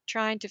about?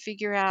 Trying to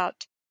figure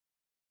out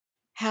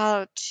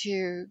how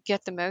to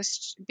get the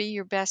most, be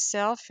your best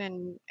self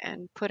and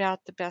put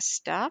out the best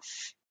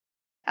stuff.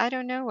 I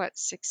don't know what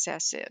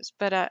success is,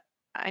 but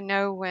I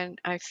know when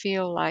I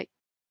feel like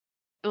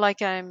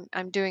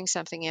I'm doing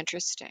something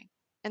interesting.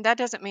 And that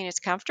doesn't mean it's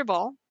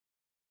comfortable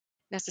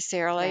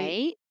necessarily.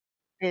 Right?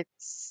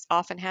 It's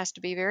often has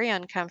to be very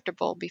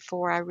uncomfortable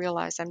before I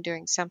realize I'm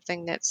doing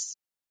something that's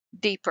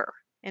deeper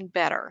and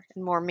better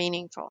and more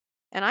meaningful.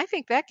 And I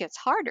think that gets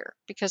harder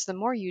because the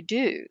more you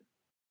do,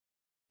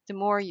 the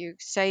more you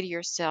say to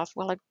yourself,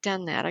 "Well, I've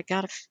done that. I've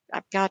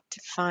got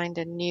to find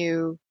a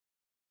new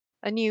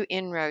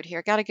inroad here.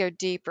 I got to go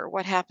deeper.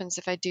 What happens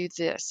if I do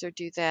this or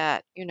do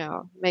that?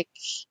 Make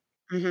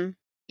Mhm.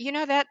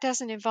 that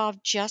doesn't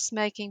involve just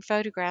making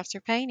photographs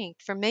or painting.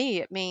 For me,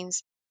 it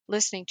means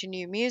listening to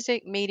new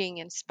music, meeting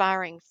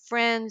inspiring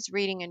friends,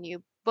 reading a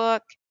new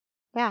book,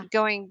 Yeah.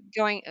 going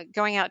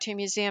out to a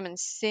museum and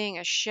seeing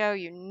a show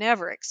you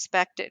never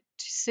expected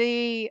to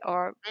see,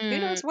 or who Mm,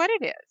 knows what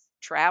it is.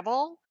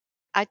 Travel.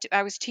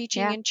 I was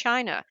teaching yeah. in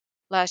China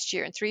last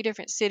year in 3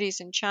 different cities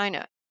in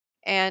China,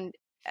 and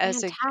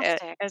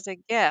Fantastic. as a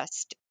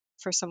guest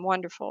for some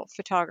wonderful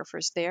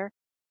photographers there,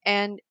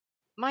 and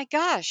my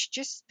gosh,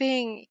 just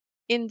being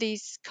in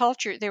these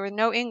culture, there was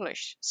no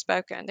English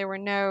spoken. There were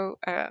no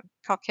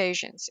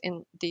Caucasians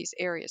in these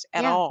areas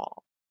at Yeah.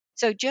 all.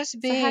 So just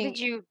So how being did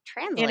you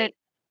in an translate?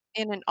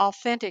 in an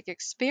authentic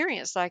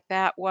experience like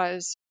that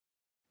was,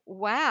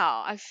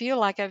 wow, I feel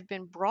like I've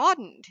been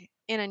broadened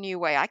in a new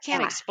way. I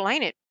can't Yeah.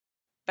 explain it,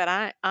 but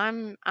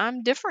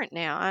I'm different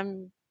now.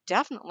 I'm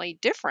definitely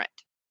different.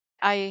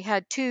 I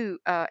had two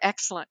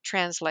excellent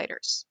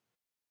translators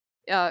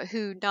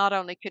who not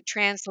only could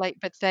translate,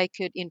 but they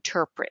could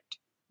interpret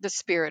the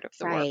spirit of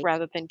the work Right.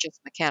 rather than just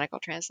mechanical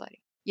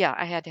translating. Yeah,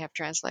 I had to have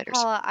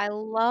translators. Paula, I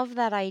love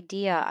that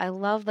idea. I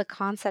love the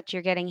concept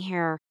you're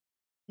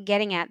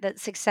getting at that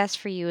success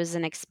for you is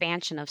an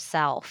expansion of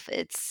self.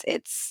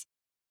 It's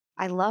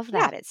I love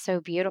Yeah. that. It's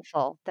so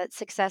beautiful that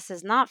success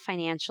is not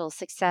financial.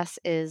 Success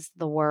is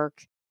the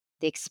work,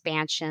 the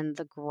expansion,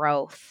 the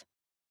growth.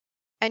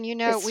 And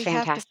It's we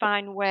have to fantastic.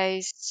 find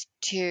ways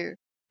to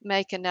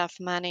make enough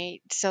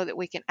money so that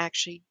we can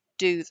actually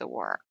do the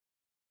work.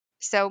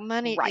 So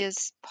money Right.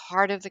 is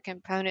part of the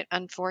component,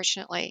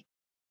 unfortunately.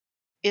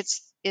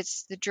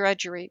 It's the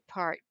drudgery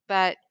part,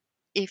 but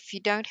if you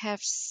don't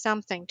have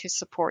something to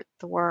support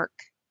the work,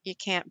 you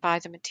can't buy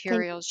the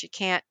Think materials, you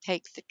can't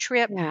take the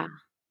trip, yeah.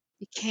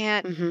 you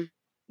can't Mhm.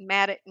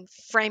 mat it and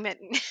frame it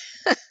and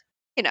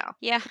you know.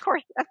 Yeah. Of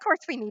course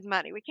we need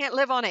money. We can't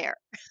live on air.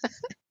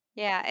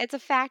 Yeah, it's a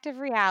fact of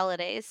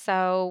reality,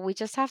 so we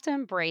just have to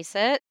embrace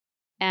it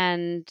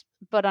and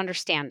but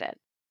understand it.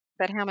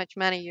 But how much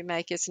money you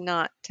make is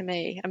not, to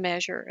me, a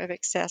measure of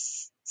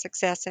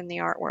success in the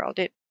art world.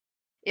 It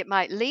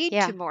might lead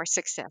to Yeah. more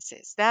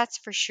successes, that's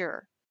for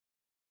sure.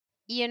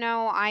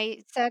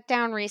 I sat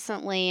down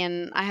recently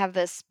and I have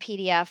this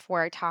PDF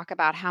where I talk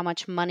about how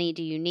much money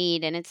do you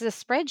need. And it's a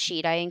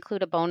spreadsheet. I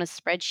include a bonus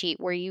spreadsheet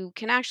where you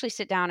can actually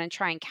sit down and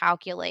try and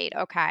calculate,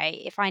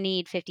 okay, if I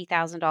need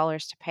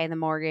 $50,000 to pay the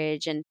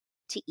mortgage and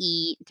to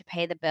eat, to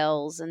pay the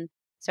bills, and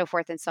so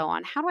forth and so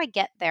on, how do I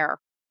get there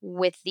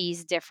with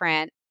these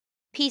different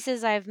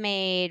pieces I've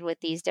made, with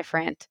these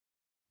different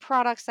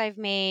products I've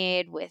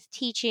made, with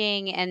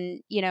teaching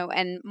and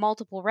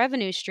multiple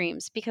revenue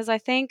streams? Because I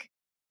think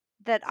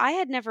that I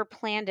had never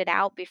planned it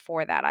out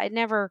before that. I'd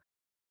never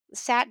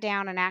sat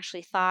down and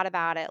actually thought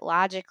about it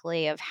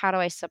logically of how do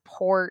I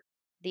support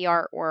the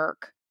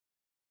artwork?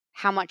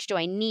 How much do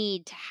I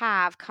need to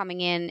have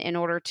coming in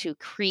order to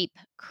keep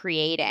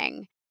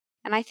creating?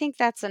 And I think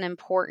that's an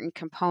important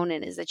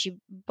component is that you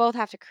both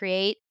have to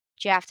create,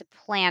 but you have to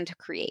plan to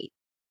create.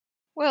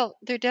 Well,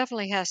 there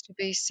definitely has to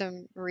be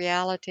some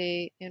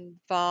reality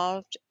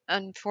involved.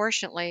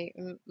 Unfortunately,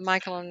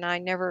 Michael and I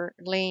never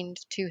leaned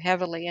too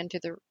heavily into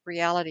the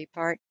reality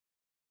part.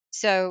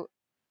 So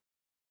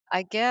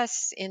I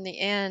guess in the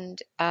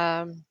end,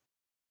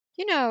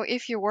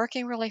 if you're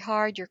working really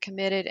hard, you're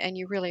committed, and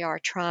you really are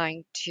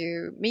trying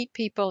to meet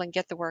people and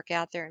get the work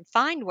out there and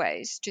find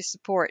ways to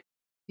support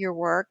your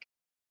work,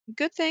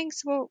 good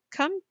things will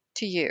come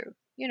to you.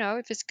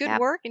 If it's good Yep.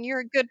 work and you're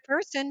a good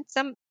person,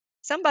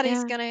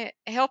 somebody's Yeah. going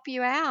to help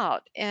you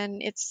out,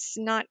 and it's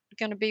not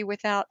going to be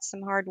without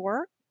some hard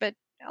work. But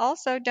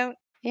also,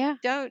 Yeah.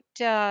 don't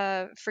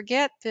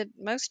forget that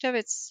most of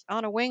it's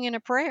on a wing and a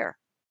prayer.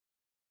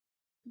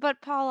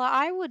 But Paula,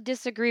 I would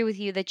disagree with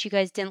you that you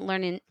guys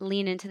didn't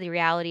lean into the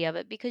reality of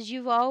it because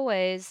you've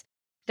always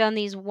done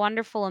these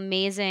wonderful,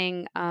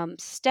 amazing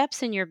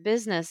steps in your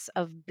business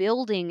of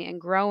building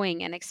and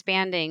growing and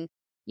expanding.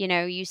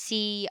 You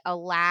see a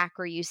lack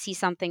or you see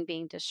something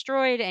being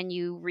destroyed and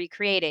you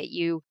recreate it.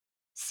 You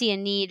see a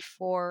need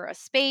for a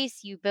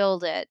space, you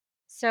build it.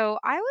 So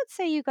I would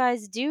say you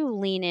guys do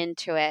lean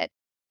into it.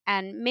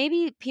 And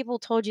maybe people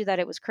told you that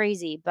it was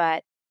crazy,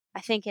 but I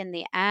think in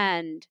the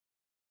end,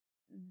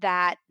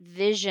 that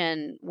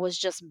vision was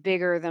just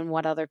bigger than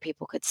what other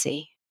people could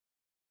see.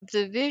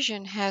 The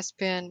vision has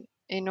been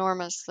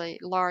enormously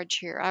large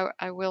here.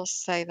 I will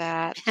say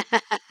that.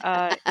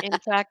 In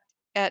fact,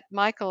 at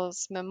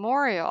Michael's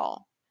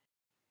memorial,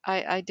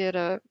 I did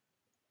a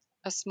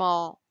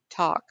small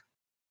talk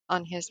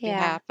on his Yeah.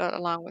 behalf,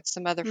 along with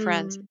some other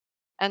friends. Mm.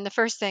 And the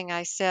first thing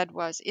I said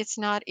was, it's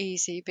not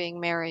easy being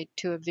married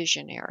to a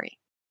visionary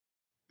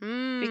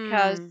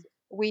because Mm.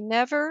 we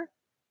never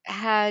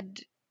had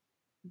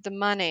the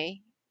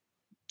money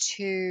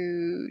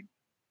to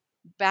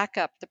back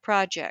up the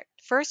project.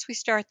 First, we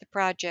start the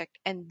project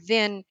and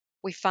then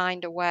we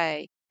find a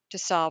way to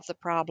solve the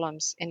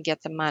problems and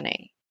get the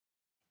money.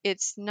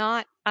 It's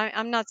not,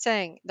 I'm not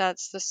saying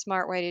that's the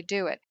smart way to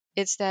do it.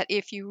 It's that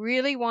if you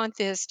really want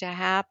this to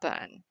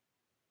happen,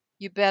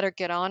 you better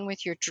get on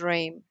with your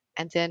dream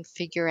and then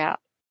figure out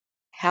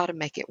how to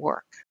make it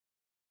work.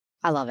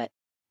 I love it.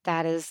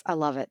 I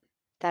love it.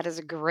 That is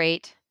a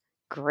great,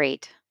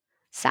 great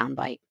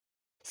soundbite.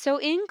 So,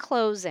 in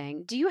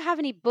closing, do you have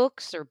any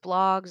books or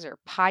blogs or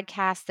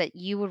podcasts that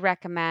you would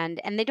recommend?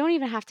 And they don't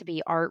even have to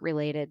be art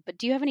related, but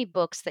do you have any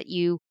books that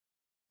you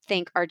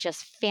think are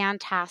just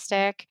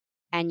fantastic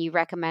and you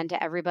recommend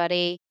to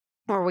everybody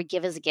or would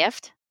give as a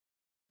gift?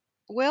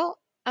 Well,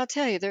 I'll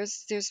tell you,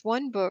 there's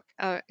one book.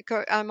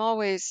 I'm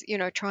always,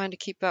 trying to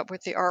keep up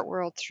with the art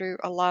world through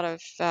a lot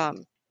of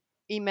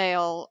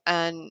email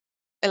and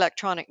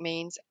electronic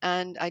means,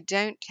 and I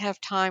don't have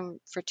time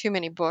for too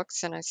many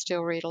books, and I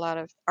still read a lot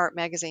of art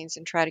magazines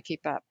and try to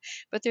keep up.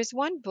 But there's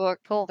one book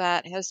Cool.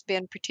 that has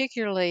been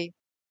particularly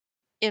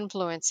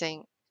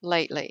influencing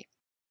lately,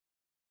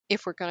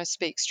 if we're going to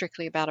speak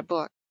strictly about a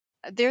book.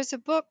 There's a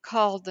book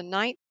called The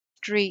Ninth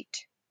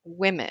Street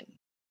Women,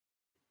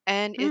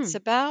 and it's Mm,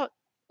 about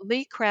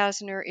Lee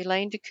Krasner,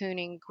 Elaine de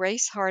Kooning,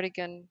 Grace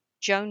Hartigan,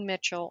 Joan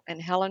Mitchell,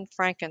 and Helen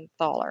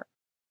Frankenthaler.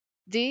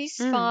 These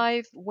mm,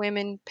 five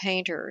women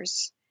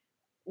painters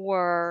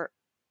were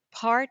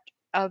part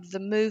of the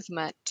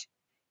movement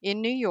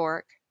in New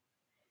York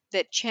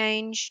that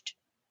changed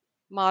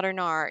modern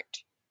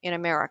art in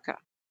America.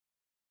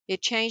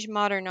 It changed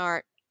modern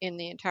art in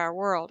the entire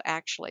world,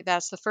 actually.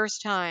 That's the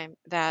first time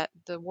that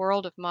the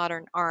world of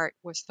modern art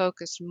was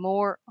focused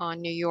more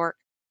on New York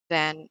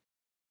than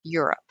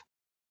Europe,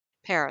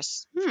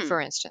 Paris, hmm.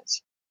 for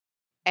instance.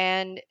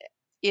 And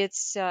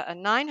it's a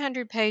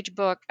 900-page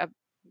book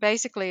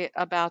basically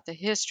about the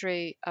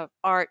history of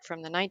art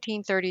from the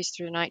 1930s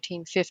through the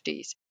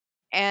 1950s.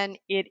 And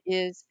it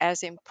is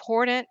as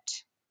important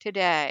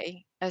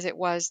today as it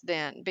was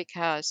then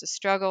because the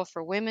struggle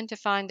for women to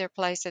find their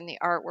place in the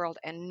art world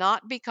and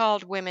not be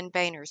called women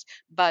painters,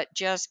 but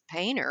just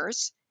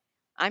painters.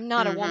 I'm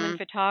not a woman Mhm.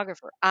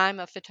 photographer. I'm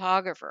a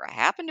photographer. I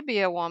happen to be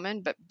a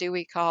woman, but do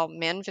we call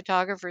men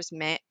photographers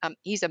man?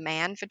 He's a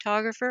man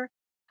photographer.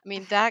 I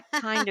mean, that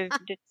kind of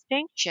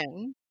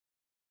distinction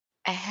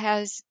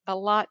has a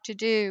lot to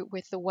do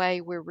with the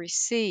way we're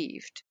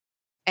received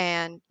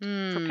and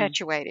Mm,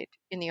 perpetuated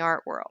in the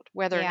art world,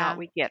 whether or not yeah.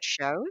 we get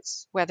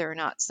shows, whether or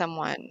not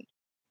someone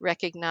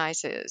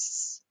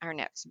recognizes our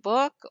next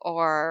book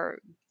or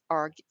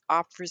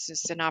offers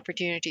us an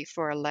opportunity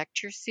for a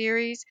lecture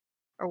series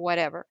or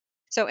whatever.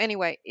 So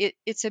anyway,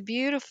 it's a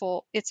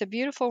beautiful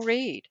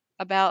read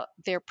about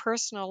their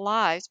personal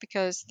lives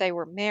because they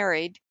were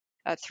married.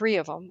 Three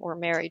of them were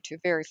married to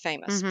very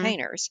famous Mhm.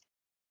 painters,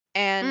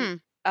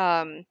 and Mm.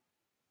 um,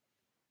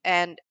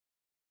 and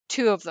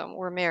two of them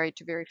were married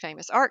to very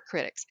famous art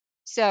critics.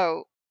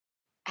 So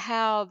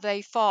how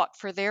they fought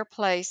for their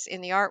place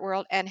in the art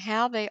world and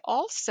how they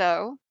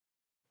also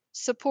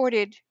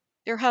supported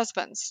their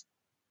husbands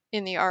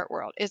in the art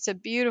world. It's a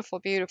beautiful,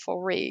 beautiful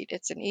read.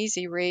 It's an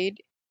easy read.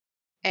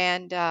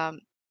 And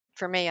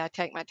for me, I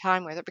take my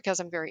time with it because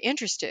I'm very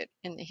interested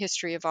in the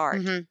history of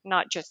art, Mhm.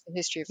 not just the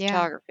history of Yeah.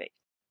 photography.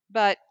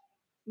 But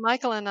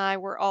Michael and I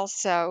were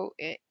also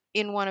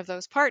in one of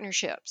those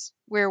partnerships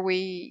where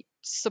we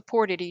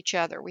supported each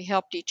other, we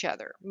helped each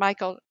other.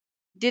 Michael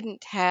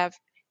didn't have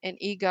an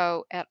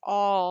ego at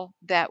all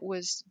that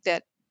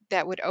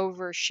would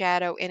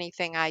overshadow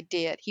anything I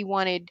did. He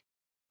wanted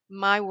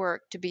my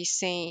work to be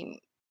seen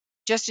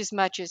just as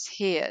much as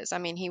his. I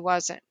mean, he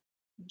wasn't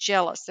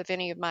jealous of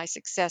any of my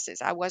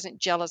successes. I wasn't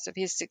jealous of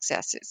his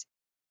successes.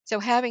 So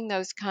having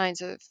those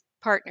kinds of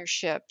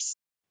partnerships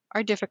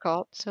are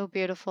difficult, So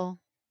beautiful.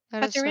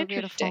 That but is they're so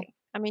beautiful. interesting.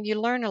 I mean, you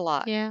learn a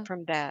lot Yeah.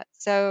 from that.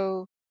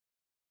 So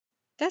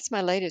that's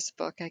my latest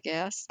book, I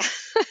guess,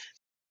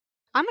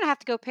 I'm gonna have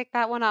to go pick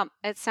that one up.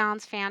 It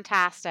sounds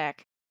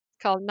fantastic.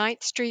 called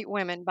Ninth Street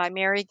Women by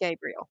Mary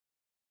Gabriel.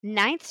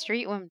 Ninth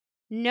Street Women.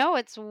 No,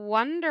 it's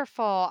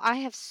wonderful. I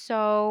have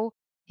so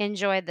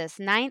enjoyed this.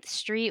 Ninth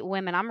Street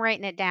Women. I'm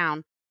writing it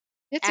down.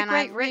 It's a And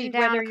great I've written read,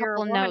 down whether a you're a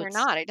couple of woman or notes.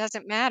 not. It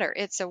doesn't matter.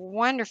 It's a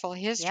wonderful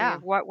history Yeah.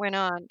 of what went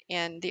on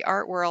in the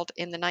art world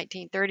in the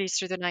 1930s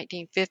through the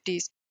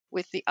 1950s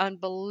with the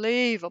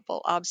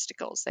unbelievable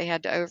obstacles they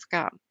had to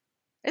overcome.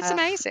 It's Ugh,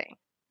 amazing.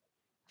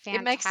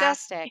 It makes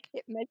us fantastic.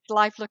 it makes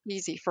life look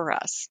easy for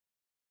us.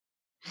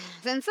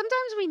 And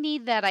sometimes we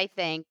need that, I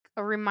think,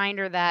 a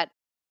reminder that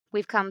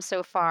we've come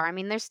so far. I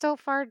mean, there's still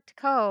far to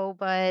go,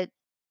 but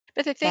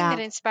But the thing that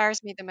yeah.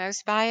 inspires me the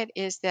most by it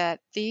is that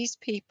these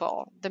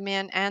people, the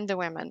men and the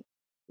women,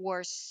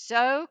 were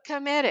so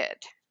committed.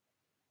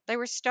 They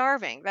were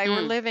starving. They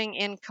were Mm, living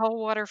in cold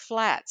water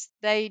flats.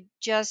 They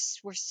just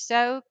were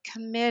so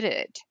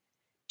committed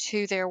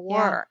to their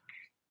yeah. work.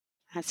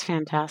 That's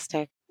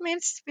fantastic. I mean,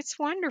 it's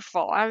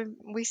wonderful.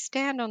 We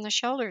stand on the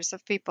shoulders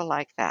of people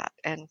like that,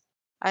 and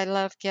I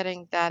love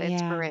getting that Yeah.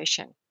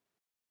 inspiration.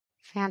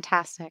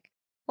 Fantastic.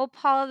 Well,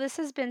 Paula, this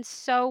has been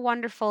so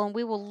wonderful, and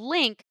we will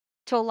link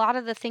to a lot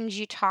of the things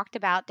you talked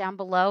about down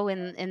below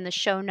in the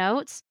show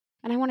notes.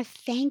 And I want to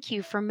thank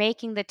you for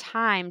making the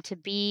time to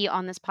be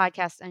on this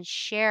podcast and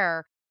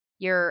share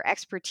your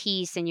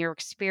expertise and your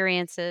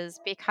experiences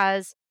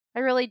because I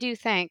really do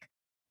think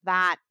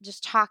that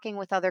just talking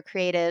with other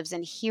creatives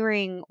and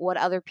hearing what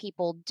other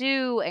people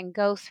do and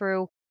go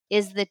through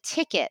is the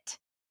ticket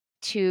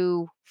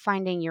to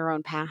finding your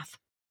own path.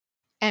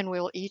 And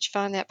we'll each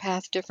find that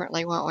path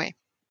differently, won't we?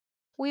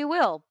 We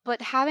will,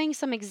 but having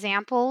some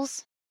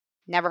examples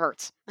never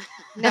hurts.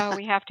 No,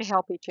 we have to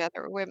help each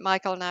other.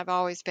 Michael and I have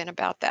always been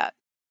about that.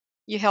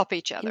 You help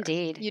each other.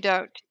 Indeed. You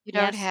don't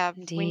Yes, have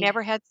we indeed.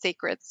 never had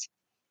secrets.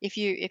 If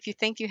you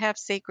think you have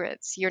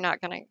secrets, you're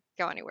not going to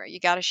go anywhere. You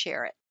got to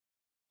share it.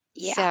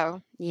 Yeah.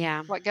 So,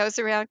 Yeah. what goes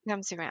around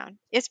comes around.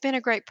 It's been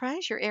a great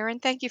pleasure, Erin.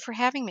 Thank you for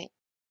having me.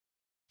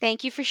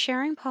 Thank you for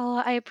sharing,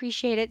 Paula. I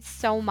appreciate it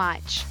so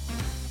much.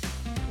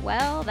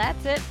 Well,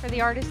 that's it for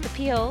the Artist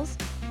Appeals.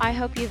 I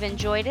hope you've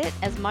enjoyed it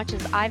as much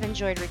as I've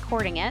enjoyed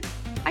recording it.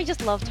 I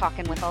just love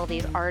talking with all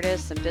these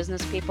artists and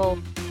business people.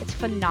 It's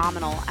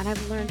phenomenal, and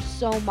I've learned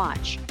so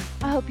much.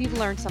 I hope you've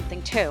learned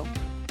something too.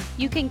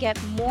 You can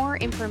get more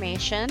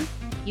information.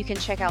 You can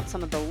check out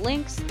some of the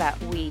links that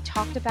we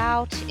talked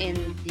about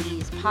in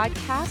these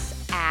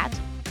podcasts at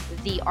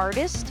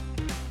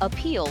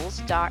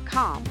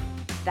theartistappeals.com.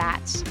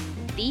 That's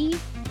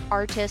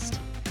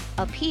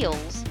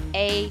theartistappeals,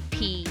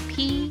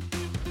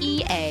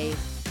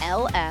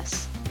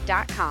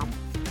 APPEALS.com.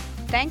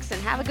 Thanks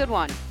and have a good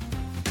one.